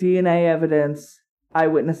it, DNA evidence,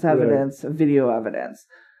 eyewitness evidence, video evidence.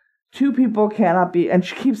 Two people cannot be, and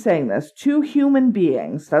she keeps saying this, two human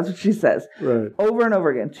beings, that's what she says, over and over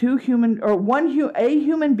again. A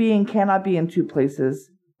human being cannot be in two places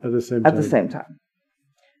at the same time.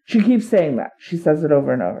 She keeps saying that. She says it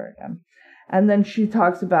over and over again. And then she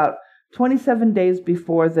talks about 27 days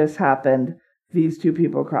before this happened, these two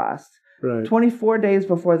people crossed. Right. 24 days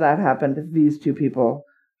before that happened, these two people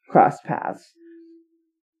crossed paths.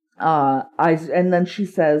 And then she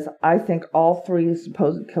says, I think all three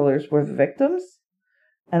supposed killers were the victims,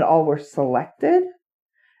 and all were selected.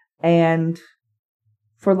 And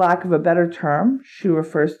for lack of a better term, she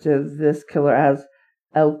refers to this killer as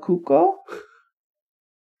El Cuco,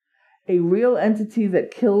 a real entity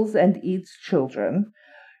that kills and eats children.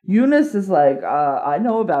 Eunice is like, I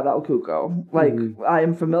know about El Cuco. Like, I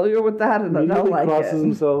am familiar with that, and I don't like it. Crosses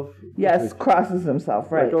himself. Yes, crosses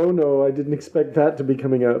himself, right. Like, oh no, I didn't expect that to be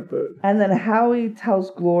coming out. But and then Howie tells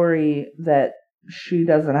Glory that she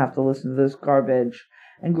doesn't have to listen to this garbage.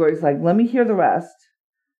 And Glory's like, let me hear the rest.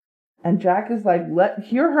 And Jack is like,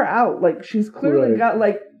 hear her out. Like, she's clearly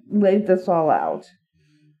laid this all out.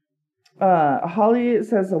 Holly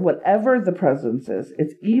says that whatever the presence is,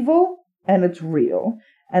 it's evil and it's real.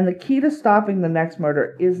 And the key to stopping the next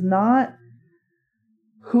murder is not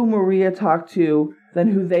who Maria talked to, then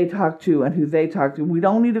who they talked to, and who they talked to. We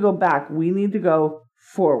don't need to go back. We need to go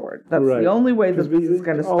forward. That's the only way that this is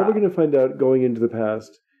going to stop. All we're going to find out going into the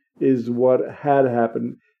past is what had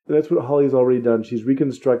happened. And that's what Holly's already done. She's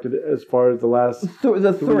reconstructed as far as the last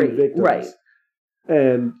three victims. Right.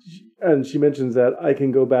 And she mentions that I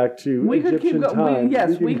can go back to Egyptian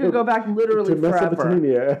times. We could go back literally to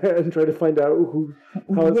Mesopotamia and try to find out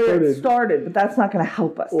how it started. But that's not going to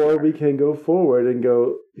help us. Or we can go forward and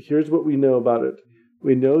go, here's what we know about it.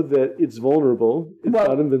 We know that it's vulnerable. It's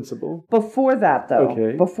not invincible. Before that,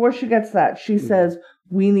 though, before she gets that, she says,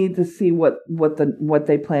 we need to see what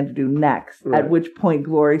they plan to do next. Right. At which point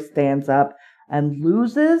Glory stands up and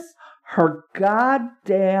loses her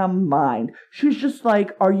goddamn mind. She's just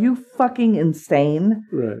like, are you fucking insane?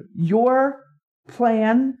 Right. Your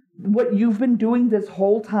plan, what you've been doing this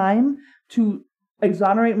whole time to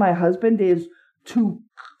exonerate my husband, is to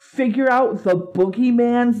figure out the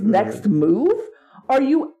boogeyman's next move? Are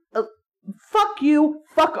you... fuck you,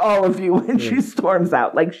 fuck all of you. And she storms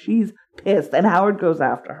out. Like, she's pissed. And Howard goes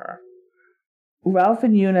after her. Ralph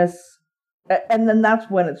and Eunice... And then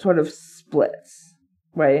that's when it sort of splits,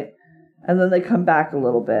 right? And then they come back a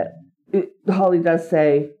little bit. Holly does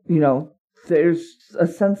say, there's a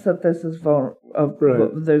sense that this is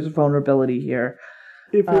there's vulnerability here.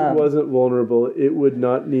 If it wasn't vulnerable, it would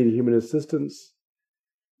not need human assistance.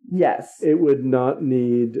 Yes. It would not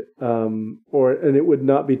need, and it would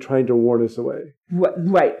not be trying to warn us away.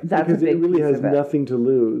 Right. That's because a big it really has piece of it. nothing to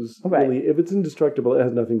lose. Right. Really, if it's indestructible, it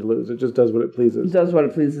has nothing to lose. It just does what it pleases. It does what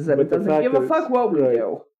it pleases, and it doesn't give a fuck what we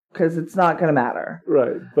do, because it's not going to matter.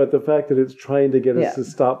 Right. But the fact that it's trying to get us to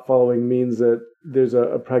stop following means that there's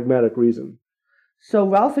a pragmatic reason. So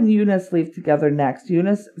Ralph and Eunice leave together next.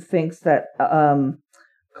 Eunice thinks that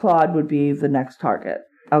Claude would be the next target,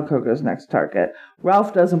 El Coco's next target.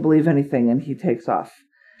 Ralph doesn't believe anything, and he takes off.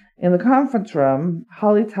 In the conference room,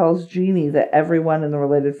 Holly tells Jeannie that everyone in the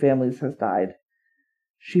related families has died.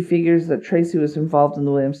 She figures that Tracy was involved in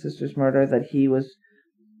the Williams sisters' murder, that he was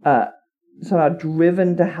somehow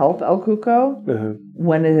driven to help El Coco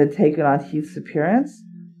when it had taken on Heath's appearance.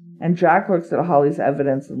 And Jack looks at Holly's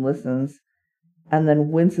evidence and listens, and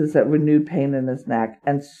then winces at renewed pain in his neck,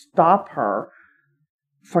 and stop her,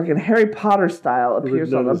 fucking Harry Potter style,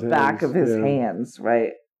 appears on the back of his hands,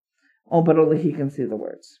 right? Oh, but only he can see the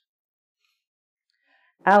words.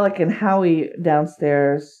 Alec and Howie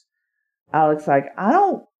downstairs. Alec's like, I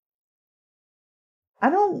don't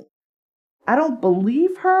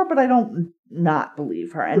believe her, but I don't not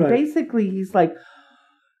believe her. And basically he's like,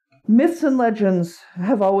 myths and legends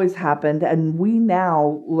have always happened, and we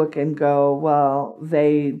now look and go, well,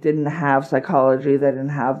 they didn't have psychology, they didn't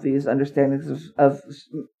have these understandings of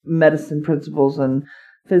medicine principles and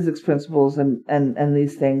physics principles and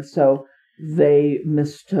these things, so they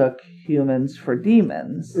mistook humans for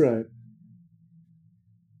demons. Right.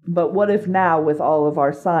 But what if now, with all of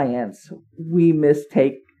our science, we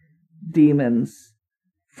mistake demons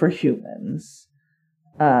for humans?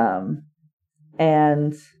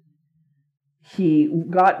 And he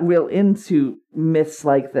got real into myths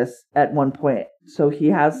like this at one point. So he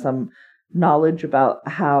has some knowledge about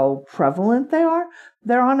how prevalent they are.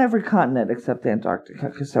 They're on every continent except Antarctica,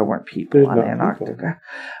 because there weren't people on Antarctica.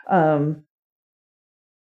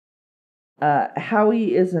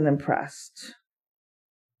 Howie isn't impressed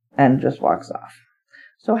and just walks off.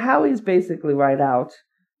 So Howie's basically right out.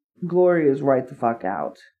 Gloria is right the fuck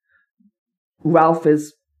out. Ralph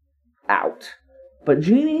is out. But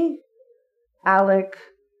Jeannie, Alec,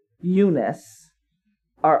 Eunice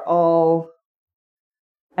are all,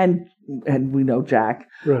 and we know Jack,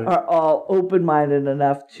 are all open-minded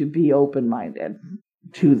enough to be open-minded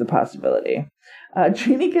to the possibility.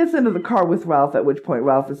 Jeannie gets into the car with Ralph, at which point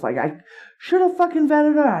Ralph is like, I should have fucking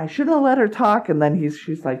vetted her. I shouldn't have let her talk. And then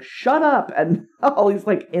she's like, shut up. And Holly's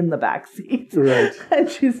like in the back seat. Right. And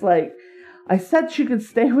she's like, I said she could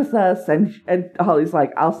stay with us. And Holly's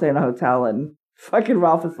like, I'll stay in a hotel. And fucking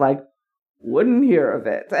Ralph is like, wouldn't hear of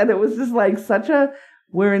it. And it was just like such a,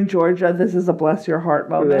 we're in Georgia, this is a bless your heart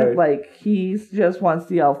moment. Right. Like, he just wants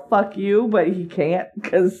to yell, fuck you, but he can't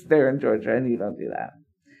because they're in Georgia and you don't do that.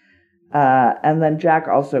 And then Jack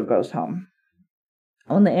also goes home.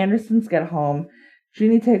 When the Andersons get home,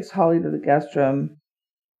 Jeannie takes Holly to the guest room,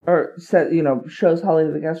 or says, shows Holly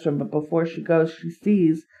to the guest room, but before she goes, she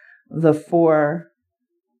sees the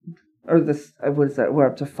we're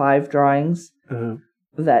up to 5 drawings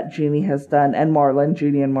that Jeannie has done, and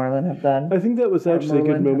Jeannie and Marlon have done. I think that was actually a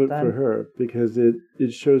good moment for her, because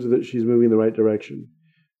it shows that she's moving in the right direction,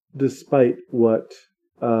 despite what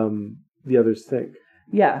the others think.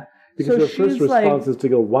 Yeah. Because her first response is to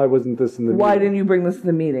go, why wasn't this in the meeting? Why didn't you bring this to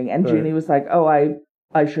the meeting? And Jeannie was like, oh,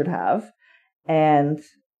 I should have. And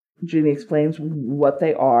Jeannie explains what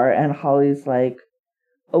they are, and Holly's like,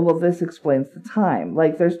 oh, well, this explains the time.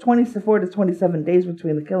 Like, there's 24 to 27 days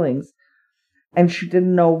between the killings, and she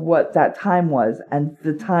didn't know what that time was, and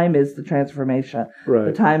the time is the transformation. Right.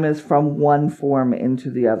 The time is from one form into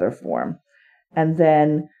the other form. And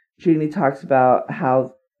then Jeannie talks about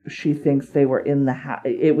how she thinks they were in the house.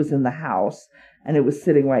 It was in the house, and it was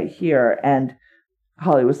sitting right here. And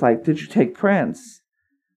Holly was like, did you take prints?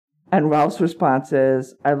 And Ralph's response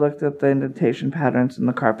is, I looked at the indentation patterns in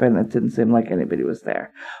the carpet, and it didn't seem like anybody was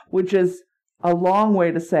there. Which is a long way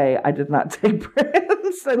to say, I did not take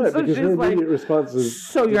prints. And right, so because she's her like, immediate response is,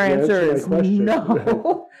 so your answer is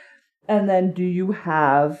no. And then, do you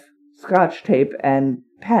have Scotch tape and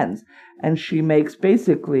pens? And she makes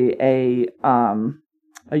basically a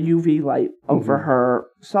UV light over her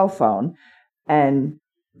cell phone, and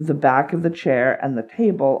the back of the chair and the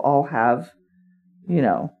table all have,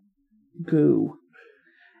 goo.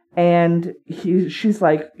 And she's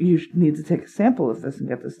like, you need to take a sample of this and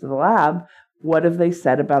get this to the lab. What have they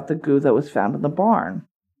said about the goo that was found in the barn?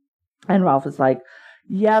 And Ralph is like,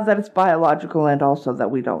 yeah, that it's biological and also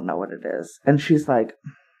that we don't know what it is. And she's like,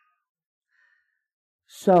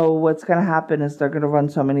 so what's going to happen is they're going to run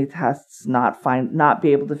so many tests, not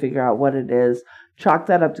be able to figure out what it is, chalk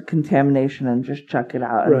that up to contamination and just chuck it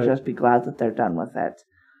out and just be glad that they're done with it.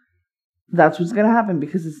 That's what's going to happen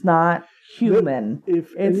because it's not human.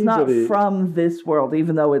 It's not from this world,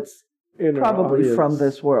 even though it's probably from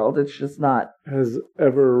this world. It's just not. Has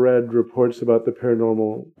ever read reports about the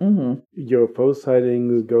paranormal, UFO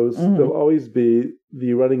sightings, ghosts? There'll always be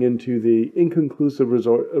the running into the inconclusive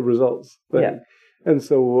results thing. Yeah. And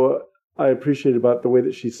so what I appreciate about the way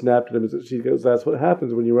that she snapped at him is that she goes, that's what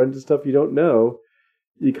happens when you run into stuff you don't know.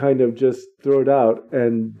 You kind of just throw it out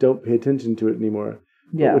and don't pay attention to it anymore.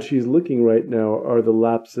 Yeah. But what she's looking right now are the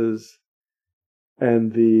lapses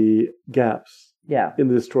and the gaps in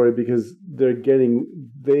this story because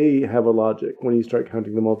they have a logic when you start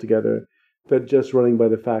counting them all together that just running by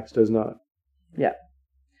the facts does not. Yeah.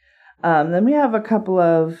 Then we have a couple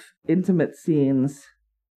of intimate scenes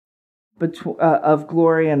of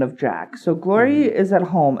Glory and of Jack. So Glory is at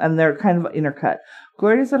home, and they're kind of intercut.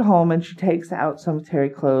 Glory is at home, and she takes out some of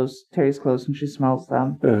Terry's clothes, and she smells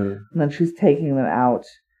them. And then she's taking them out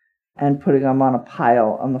and putting them on a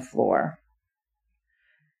pile on the floor.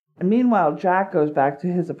 And meanwhile, Jack goes back to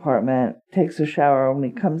his apartment, takes a shower. When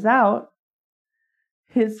he comes out,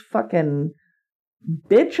 his fucking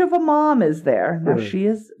bitch of a mom is there. Now, she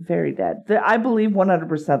is very dead. I believe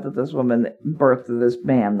 100% that this woman birthed this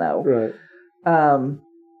man, though. Right.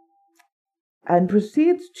 And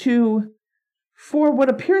proceeds to, for what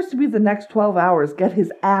appears to be the next 12 hours, get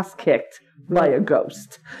his ass kicked by a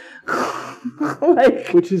ghost.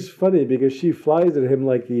 Which is funny because she flies at him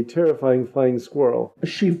like the terrifying flying squirrel.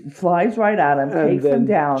 She flies right at him, takes him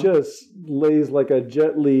down. Just lays like a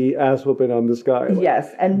Jet Li ass whooping on this guy.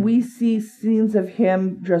 Yes, and we see scenes of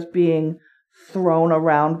him just being thrown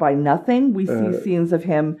around by nothing. We see scenes of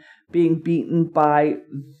him being beaten by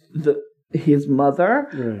his mother.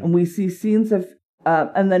 Right. And we see scenes of...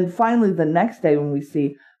 and then finally the next day when we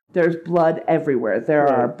see there's blood everywhere. There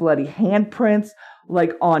are bloody handprints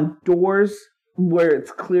like on doors where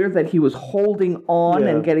it's clear that he was holding on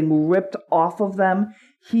and getting ripped off of them.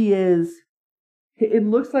 It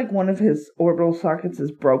looks like one of his orbital sockets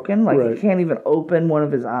is broken. Like he can't even open one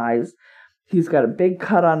of his eyes. He's got a big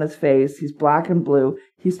cut on his face. He's black and blue.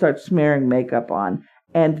 He starts smearing makeup on.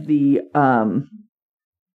 And the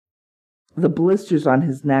blisters on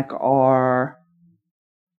his neck are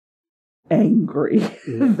angry.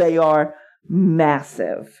 They are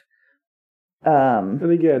massive.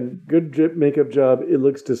 And again, good drip makeup job. It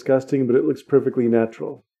looks disgusting, but it looks perfectly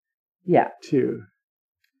natural. Yeah. Too.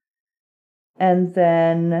 And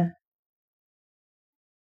then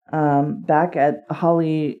back at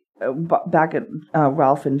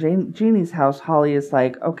Ralph and Jeannie's house, Holly is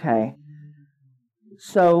like, okay,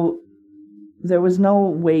 so there was no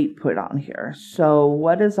weight put on here. So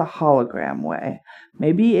what is a hologram weigh?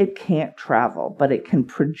 Maybe it can't travel, but it can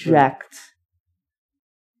project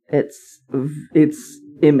its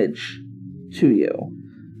image to you.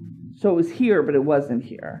 So it was here, but it wasn't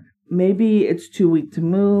here. Maybe it's too weak to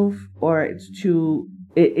move, or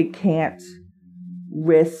it can't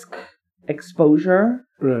risk exposure.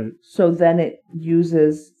 Right. So then it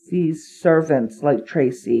uses these servants like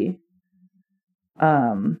Tracy.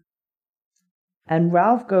 And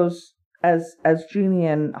Ralph goes, as Jeannie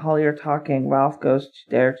and Holly are talking, Ralph goes to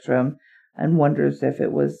Derek's room and wonders if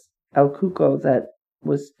it was El Cuco that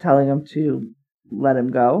was telling him to let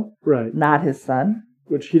him go. Right. Not his son.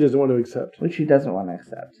 Which he doesn't want to accept.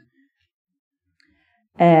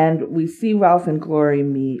 And we see Ralph and Glory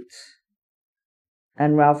meet.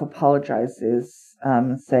 And Ralph apologizes,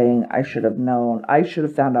 saying, I should have known. I should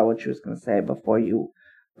have found out what she was going to say before you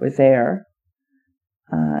were there.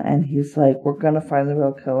 And he's like, we're going to find the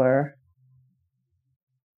real killer.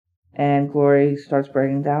 And Glory starts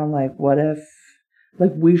breaking down, like, what if...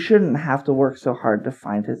 Like, we shouldn't have to work so hard to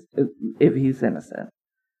find if he's innocent.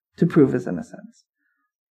 To prove his innocence.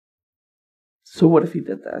 So what if he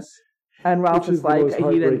did this? And Ralph is like,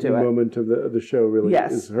 he didn't do it. Moment of the show, really.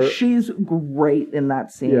 Yes, is her. She's great in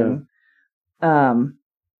that scene. Yeah.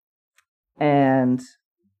 And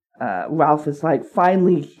Ralph is like,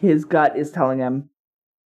 finally, his gut is telling him,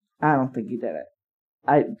 I don't think he did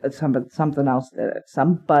it. Something else did it.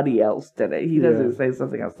 Somebody else did it. He doesn't say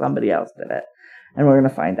something else. Somebody else did it. And we're going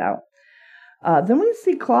to find out. Then we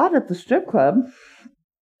see Claude at the strip club.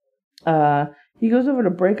 He goes over to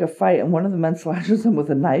break a fight, and one of the men slashes him with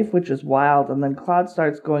a knife, which is wild. And then Claude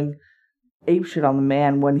starts going apeshit on the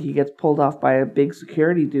man when he gets pulled off by a big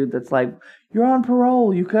security dude that's like, you're on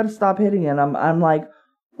parole. You got to stop hitting him. I'm like,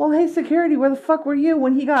 well, hey, security, where the fuck were you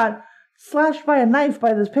when he got slashed by a knife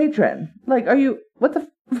by this patron? Like, are you, what the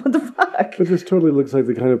fuck? But this totally looks like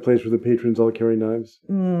the kind of place where the patrons all carry knives.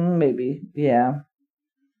 Maybe, yeah.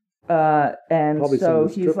 And probably so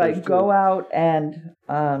he's like, go out and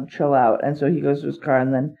chill out. And so he goes to his car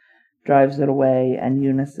and then drives it away. And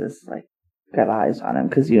Eunice is like, got eyes on him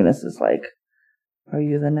because Eunice is like, are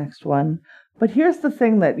you the next one? But here's the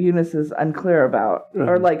thing that Eunice is unclear about,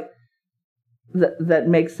 or like, that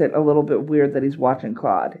makes it a little bit weird that he's watching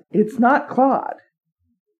Claude. It's not Claude.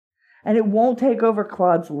 And it won't take over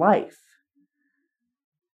Claude's life.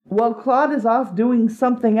 While Claude is off doing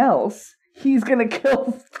something else, he's going to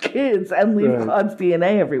kill kids and leave Claude's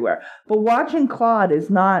DNA everywhere. But watching Claude is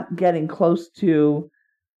not getting close to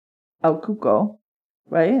El Cuco,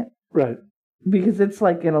 right? Right. Because it's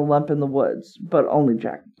like in a lump in the woods, but only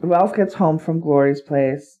Jack. Ralph gets home from Glory's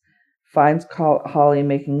place, finds Holly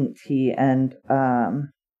making tea, and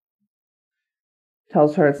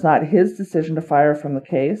tells her it's not his decision to fire from the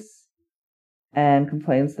case, and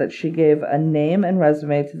complains that she gave a name and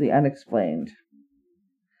resume to the unexplained.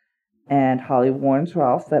 And Holly warns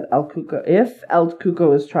Ralph that if El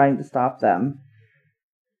Cuco is trying to stop them,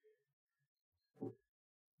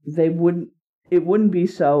 it wouldn't be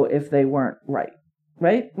so if they weren't right?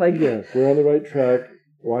 Like, yes, we're on the right track.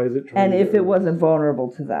 Why is it trying? And if it wasn't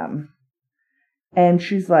vulnerable to them. And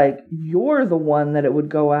she's like, you're the one that it would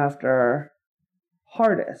go after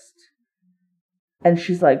hardest. And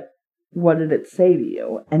she's like, what did it say to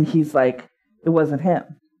you? And he's like, it wasn't him.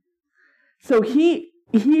 So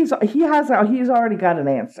he's already got an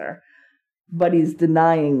answer, but he's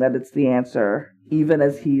denying that it's the answer, even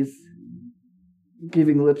as he's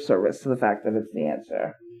giving lip service to the fact that it's the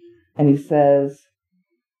answer. And he says,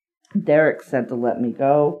 Derek said to let me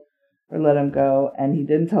go, or let him go, and he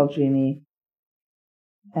didn't tell Jeannie.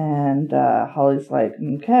 And Holly's like,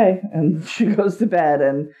 okay, and she goes to bed,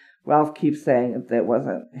 and Ralph keeps saying that it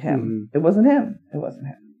wasn't him. Mm-hmm. It wasn't him. It wasn't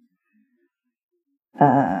him.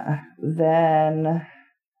 Then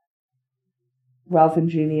Ralph and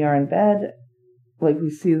Jeannie are in bed. Like,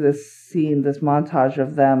 we see this scene, this montage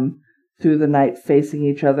of them through the night facing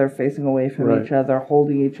each other, facing away from each other,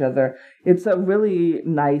 holding each other. It's a really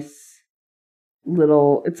nice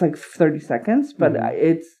little, it's like 30 seconds, but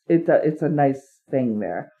it's a nice thing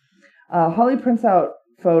there. Holly prints out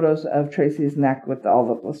photos of Tracy's neck with all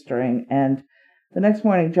the blistering, and the next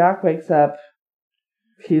morning Jack wakes up.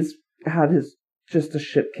 He's had just a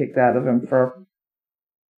shit kicked out of him for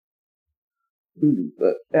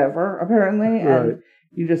ever, apparently, and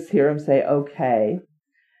you just hear him say, okay.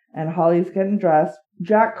 And Holly's getting dressed.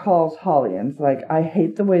 Jack calls Holly and is like, I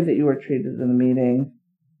hate the way that you were treated in the meeting.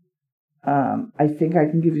 I think I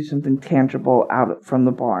can give you something tangible out from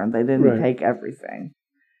the barn. They didn't take everything.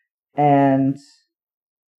 And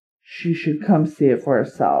she should come see it for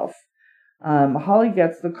herself. Holly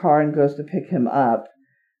gets the car and goes to pick him up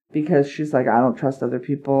because she's like, I don't trust other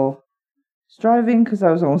people driving because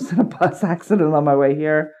I was almost in a bus accident on my way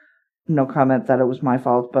here. No comment that it was my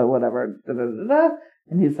fault, but whatever.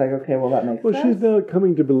 And he's like, okay, well, that makes sense. Well, she's now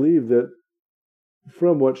coming to believe that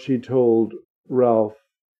from what she told Ralph,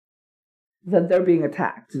 that they're being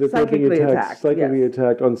attacked. That they're being attacked. Psychically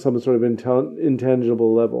attacked on some sort of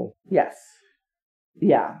intangible level. Yes.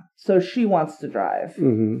 Yeah. So she wants to drive.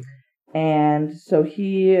 Mm-hmm. And so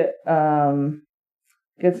he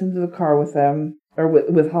gets into the car with them, or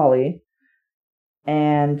with Holly.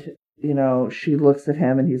 And, you know, she looks at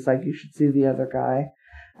him and he's like, you should see the other guy.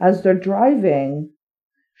 As they're driving,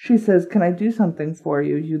 she says, can I do something for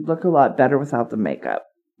you? You'd look a lot better without the makeup.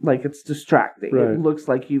 Like, it's distracting. Right. It looks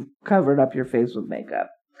like you've covered up your face with makeup.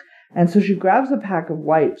 And so she grabs a pack of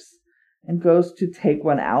wipes and goes to take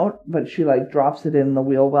one out, but she, like, drops it in the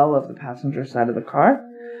wheel well of the passenger side of the car.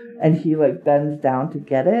 And he, like, bends down to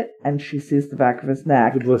get it, and she sees the back of his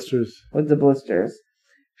neck. The blisters. With the blisters.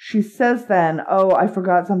 She says then, oh, I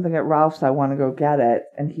forgot something at Ralph's. I want to go get it.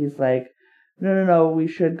 And he's like, no, we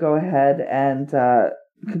should go ahead and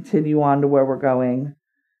continue on to where we're going.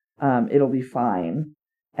 It'll be fine.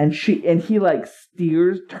 And he like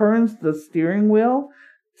turns the steering wheel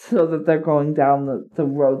so that they're going down the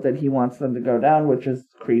road that he wants them to go down, which is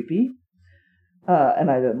creepy. And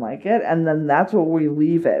I didn't like it. And then that's where we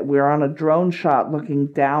leave it. We're on a drone shot looking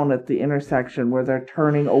down at the intersection where they're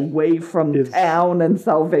turning away from town and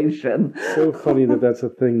Salvation. So funny that that's a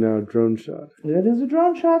thing now, drone shot. It is a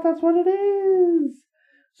drone shot. That's what it is.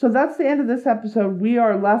 So that's the end of this episode. We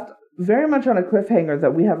are left very much on a cliffhanger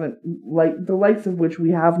that we haven't, like, the likes of which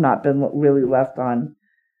we have not been really left on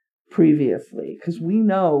previously. Because we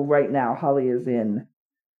know right now Holly is in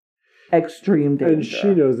extreme danger. And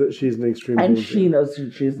she knows that she's in extreme danger. And she knows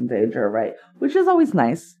she's in danger, right? Which is always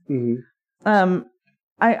nice. Mm-hmm.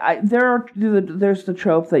 There's the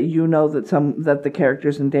trope that that the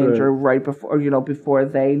character's in danger right before, before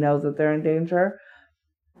they know that they're in danger.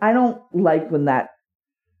 I don't like when that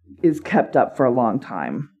is kept up for a long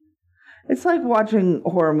time. It's like watching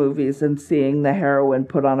horror movies and seeing the heroine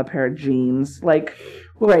put on a pair of jeans. Like,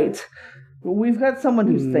 great. We've got someone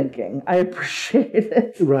who's thinking. I appreciate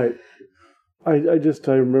it. Right. I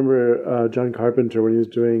remember John Carpenter when he was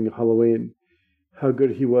doing Halloween, how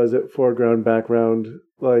good he was at foreground, background.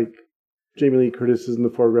 Like, Jamie Lee Curtis is in the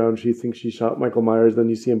foreground. She thinks she shot Michael Myers. Then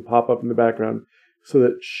you see him pop up in the background so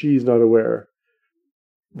that she's not aware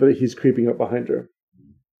that he's creeping up behind her.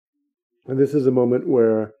 And this is a moment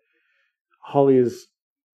where Holly is,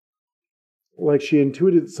 like, she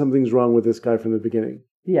intuited something's wrong with this guy from the beginning.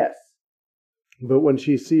 Yes. But when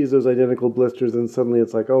she sees those identical blisters, then suddenly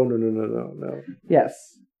it's like, oh, no. Yes.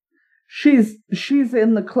 She's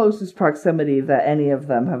in the closest proximity that any of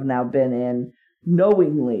them have now been in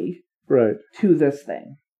knowingly to this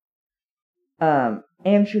thing.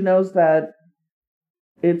 And she knows that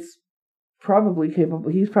he's probably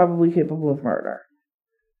capable of murder.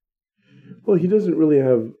 Well, he doesn't really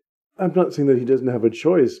have, I'm not saying that he doesn't have a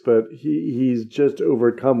choice, but he's just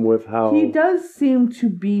overcome with how... He does seem to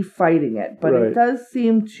be fighting it, but it does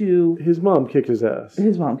seem to... His mom kicked his ass.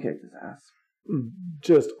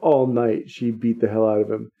 Just all night, she beat the hell out of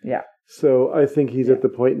him. Yeah. So I think he's at the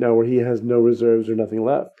point now where he has no reserves or nothing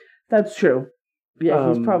left. That's true. Yeah,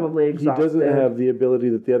 he's probably exhausted. He doesn't have the ability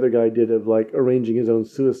that the other guy did of, like, arranging his own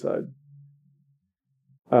suicide.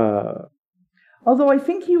 Although I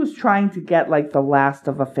think he was trying to get, like, the last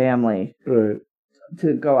of a family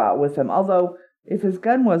to go out with him. Although, if his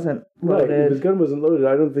gun wasn't loaded... Right, if his gun wasn't loaded,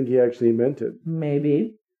 I don't think he actually meant it.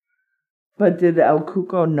 Maybe. But did El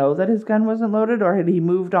Cuco know that his gun wasn't loaded, or had he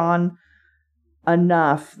moved on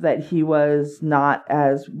enough that he was not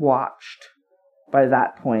as watched by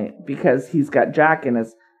that point? Because he's got Jack in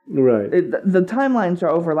his... Right. The timelines are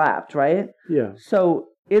overlapped, right? Yeah. So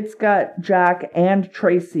it's got Jack and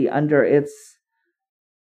Tracy under its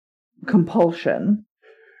compulsion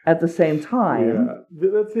at the same time. Yeah.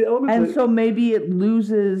 That's the element. And so maybe it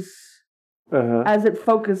loses... As it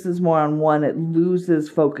focuses more on one, it loses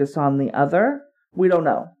focus on the other. We don't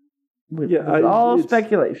know. It's all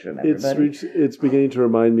speculation. It's beginning to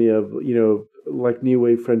remind me of, like new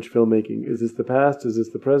wave French filmmaking. Is this the past? Is this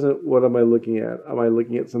the present? What am I looking at? Am I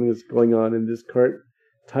looking at something that's going on in this current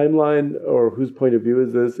timeline? Or whose point of view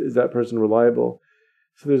is this? Is that person reliable?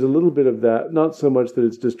 So there's a little bit of that. Not so much that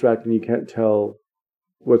it's distracting. You can't tell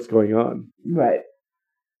what's going on. Right.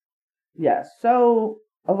 Yeah. So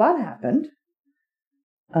a lot happened.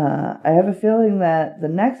 I have a feeling that the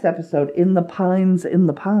next episode, In the Pines,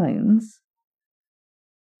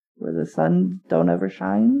 where the sun don't ever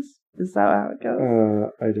shines, is that how it goes?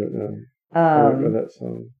 I don't know. I don't know that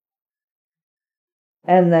song.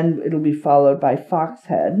 And then it'll be followed by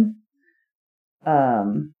Foxhead.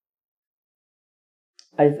 I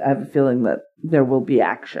have a feeling that there will be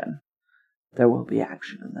action. There will be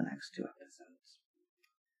action in the next 2 episodes.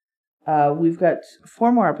 We've got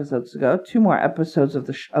 4 more episodes to go. 2 more episodes of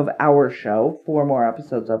our show. 4 more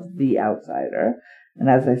episodes of The Outsider. And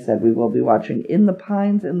as I said, we will be watching In the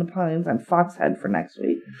Pines, and Foxhead for next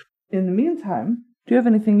week. In the meantime, do you have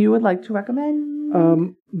anything you would like to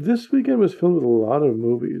recommend? This weekend was filled with a lot of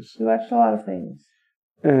movies. We watched a lot of things.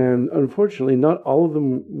 And unfortunately, not all of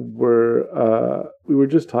them were... we were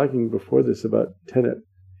just talking before this about Tenet.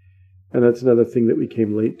 And that's another thing that we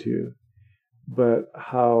came late to. But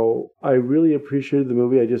how I really appreciated the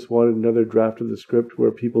movie. I just wanted another draft of the script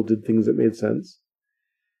where people did things that made sense.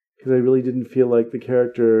 Because I really didn't feel like the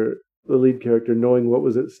lead character, knowing what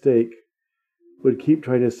was at stake, would keep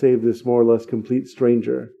trying to save this more or less complete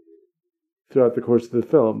stranger throughout the course of the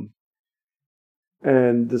film.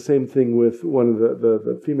 And the same thing with one of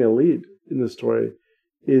the female lead in the story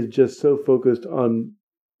is just so focused on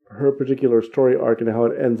her particular story arc and how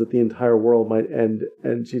it ends, that the entire world might end,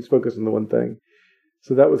 and she's focused on the one thing.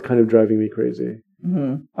 So that was kind of driving me crazy.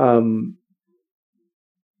 Mm-hmm.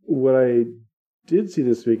 What I did see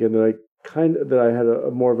this weekend that I had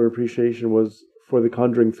a more of an appreciation was for The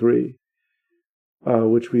Conjuring 3,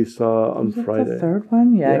 which we saw on Friday. The third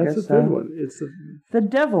one? Yeah, I guess it's the third one. It's The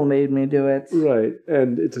Devil Made Me Do It. Right,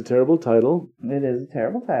 and it's a terrible title. It is a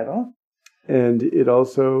terrible title. And it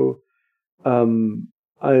also...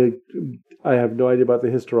 I have no idea about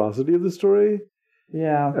the historicity of the story.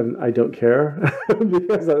 Yeah. And I don't care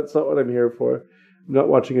because that's not what I'm here for. I'm not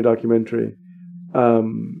watching a documentary.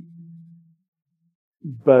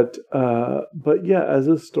 But yeah, as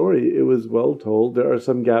a story, it was well told. There are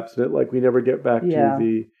some gaps in it, like we never get back to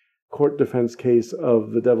the court defense case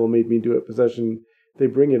of The Devil Made Me Do It possession. They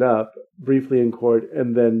bring it up briefly in court,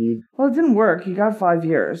 and then Well, it didn't work. You got 5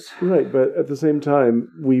 years. Right, but at the same time,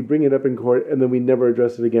 we bring it up in court, and then we never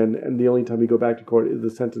address it again, and the only time we go back to court is the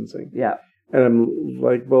sentencing. Yeah. And I'm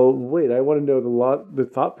like, well, wait, I want to know the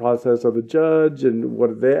thought process of the judge, and what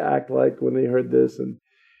did they act like when they heard this, and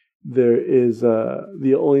there is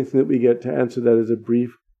the only thing that we get to answer that is a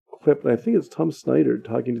brief clip, and I think it's Tom Snyder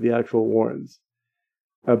talking to the actual Warrens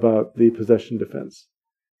about the possession defense.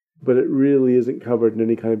 But it really isn't covered in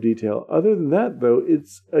any kind of detail. Other than that, though,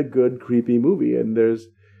 it's a good, creepy movie, and there's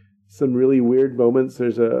some really weird moments.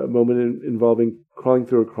 There's a moment involving crawling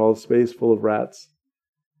through a crawl space full of rats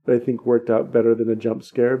that I think worked out better than a jump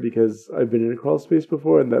scare, because I've been in a crawl space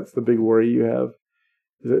before, and that's the big worry you have.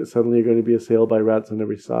 That suddenly you're going to be assailed by rats on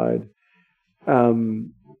every side.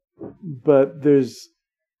 But there's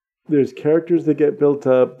characters that get built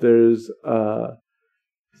up. There's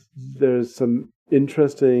some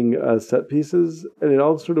interesting set pieces, and it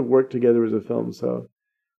all sort of worked together as a film. So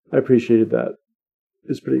I appreciated that.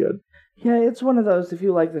 It's pretty good. Yeah, it's one of those. If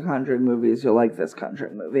you like the Conjuring movies, you'll like this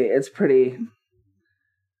Conjuring movie. It's pretty.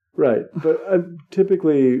 Right, but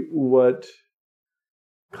typically what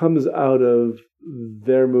comes out of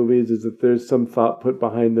their movies is that there's some thought put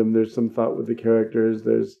behind them. There's some thought with the characters.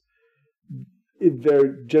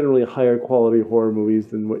 They're generally higher quality horror movies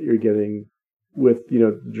than what you're getting with,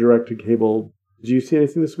 direct-to-cable. Did you see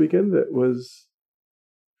anything this weekend that was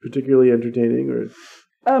particularly entertaining, or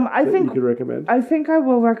I think you could recommend? I think I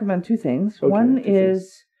will recommend 2 things. Okay, one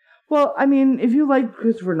is, well, I mean, if you like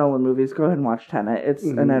Christopher Nolan movies, go ahead and watch Tenet. It's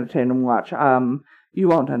an entertaining watch. You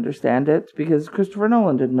won't understand it because Christopher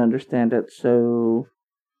Nolan didn't understand it, so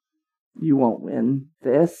you won't win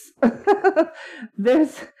this.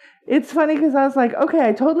 It's funny because I was like, okay,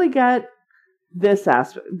 I totally get this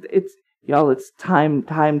aspect. It's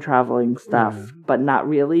time traveling stuff, but not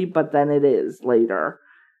really. But then it is later,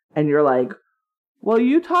 and you're like, well,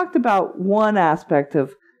 you talked about one aspect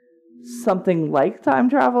of something like time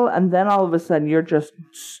travel, and then all of a sudden you're just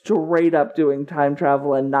straight up doing time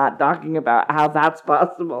travel and not talking about how that's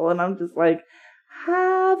possible. And I'm just like,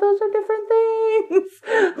 those are different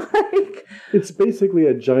things. It's basically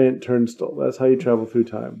a giant turnstile. That's how you travel through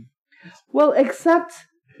time. Well, except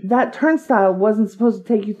that turnstile wasn't supposed to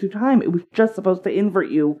take you through time. It was just supposed to invert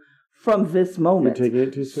you from this moment. You're taking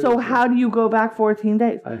it too soon. So how do you go back 14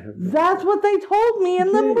 days? That's what they told me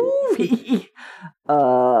in the movie.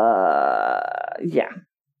 Yeah.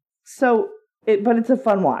 So, but it's a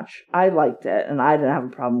fun watch. I liked it, and I didn't have a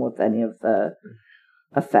problem with any of the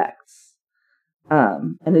effects.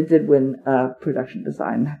 And it did win a Production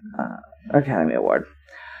Design Academy Award.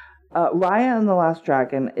 Raya and the Last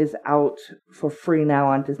Dragon is out for free now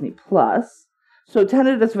on Disney+. So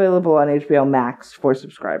Tenet is available on HBO Max for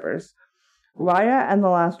subscribers. Raya and the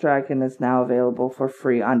Last Dragon is now available for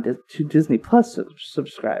free to Disney Plus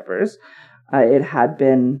subscribers. It had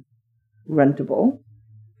been rentable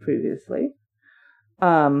previously.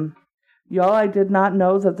 Y'all, I did not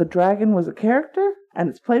know that the dragon was a character, and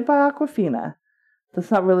it's played by Awkwafina.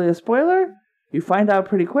 That's not really a spoiler. You find out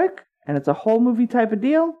pretty quick, and it's a whole movie type of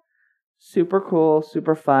deal. Super cool,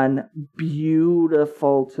 super fun,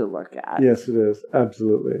 beautiful to look at. Yes, it is.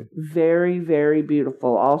 Absolutely. Very, very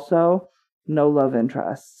beautiful. Also, no love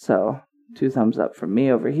interest. So, 2 thumbs up from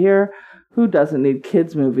me over here. Who doesn't need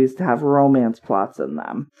kids' movies to have romance plots in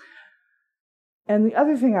them? And the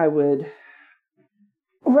other thing I would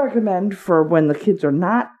recommend for when the kids are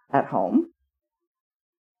not at home,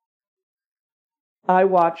 I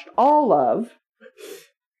watched all of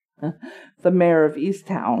The Mayor of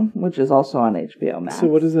Easttown, which is also on HBO Max. So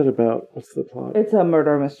what is it about? What's the plot? It's a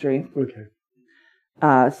murder mystery. Okay.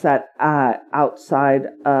 Set outside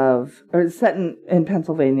of, or set in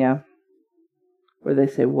Pennsylvania, where they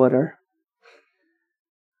say water.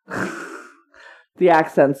 The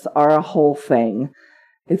accents are a whole thing.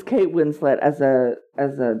 It's Kate Winslet as a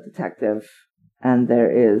detective, and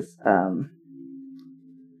there is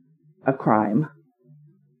a crime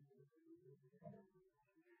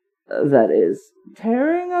that is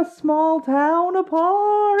tearing a small town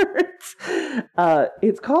apart.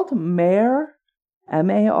 It's called Mare,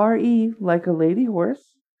 M-A-R-E, like a lady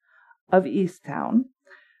horse, of Easttown.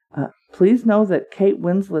 Please know that Kate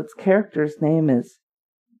Winslet's character's name is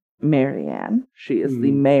Marianne. She is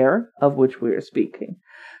the mayor of which we are speaking.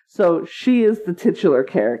 So she is the titular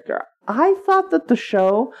character. I thought that the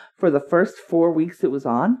show, for the first 4 weeks it was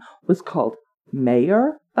on, was called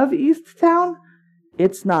Mayor of Easttown.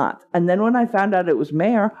 It's not. And then when I found out it was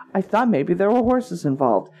Mare, I thought maybe there were horses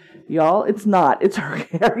involved. Y'all, it's not. It's her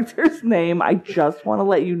character's name. I just want to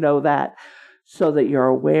let you know that so that you're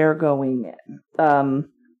aware going in.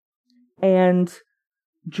 And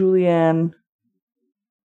Julianne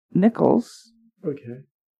Nichols,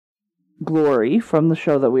 Glory, from the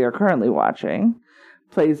show that we are currently watching,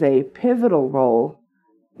 plays a pivotal role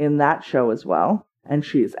in that show as well. And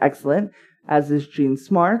she is excellent, as is Jean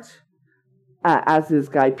Smart, as is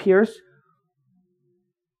Guy Pearce.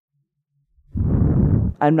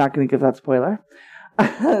 I'm not going to give that spoiler.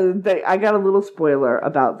 I got a little spoiler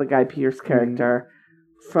about the Guy Pearce character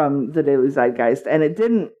from the Daily Zeitgeist, and it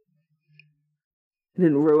didn't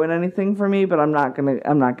ruin anything for me, but I'm not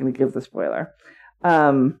gonna give the spoiler.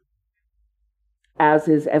 As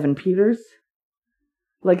is Evan Peters.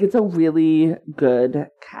 Like, it's a really good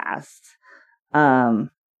cast.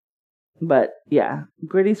 But yeah,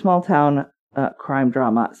 gritty small town crime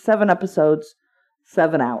drama. 7 episodes,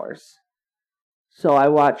 7 hours. So I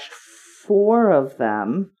watched 4 of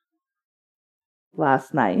them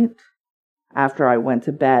last night after I went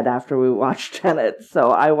to bed after we watched Tenet.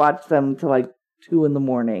 So I watched them till like 2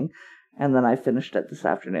 a.m, and then I finished it this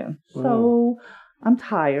afternoon. Wow. So I'm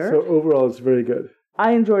tired. So overall, it's very good.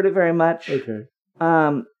 I enjoyed it very much. Okay.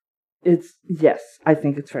 Yes, I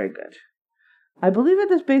think it's very good. I believe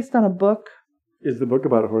it is based on a book. Is the book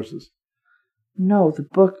about horses? No, the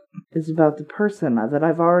book is about the person that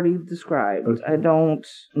I've already described. Okay. I don't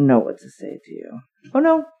know what to say to you. Oh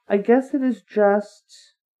no, I guess it is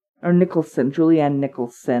just... Or Nicholson, Julianne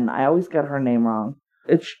Nicholson. I always get her name wrong.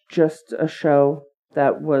 It's just a show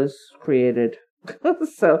that was created.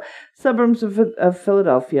 So, suburbs of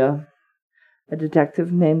Philadelphia. A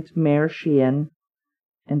detective named Mare Sheehan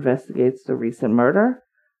investigates the recent murder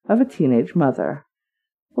of a teenage mother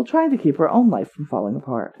while trying to keep her own life from falling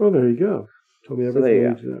apart. Well, there you go. Told me everything you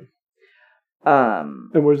need to know.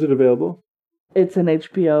 And where's it available? It's an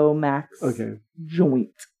HBO Max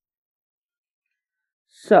joint.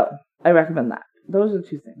 So, I recommend that. Those are the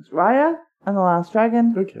 2 things. Raya and the Last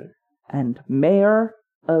Dragon. Okay. And Mare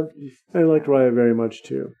of East. I liked Raya very much,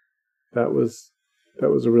 too. That was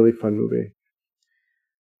a really fun movie.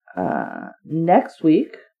 Next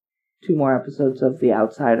week, 2 more episodes of The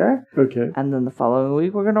Outsider. Okay. And then the following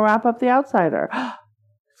week, we're going to wrap up The Outsider.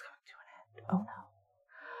 It's coming to an end. Oh,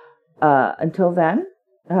 no. Until then,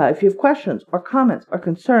 if you have questions or comments or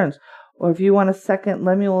concerns, or if you want to second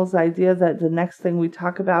Lemuel's idea that the next thing we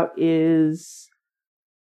talk about is...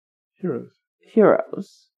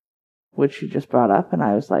 Heroes. Which he just brought up, and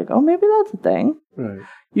I was like, oh, maybe that's a thing. Right.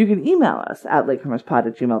 You can email us at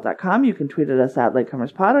latecomerspod@gmail.com. You can tweet at us at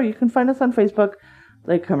latecomerspod, or you can find us on Facebook,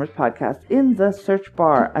 Latecomers Podcast, in the search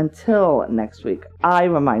bar. Until next week, I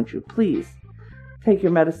remind you, please take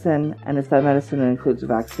your medicine, and if that medicine includes a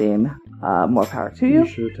vaccine, more power to you. You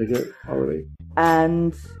should take it already.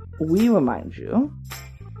 And we remind you,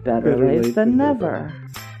 better late than never.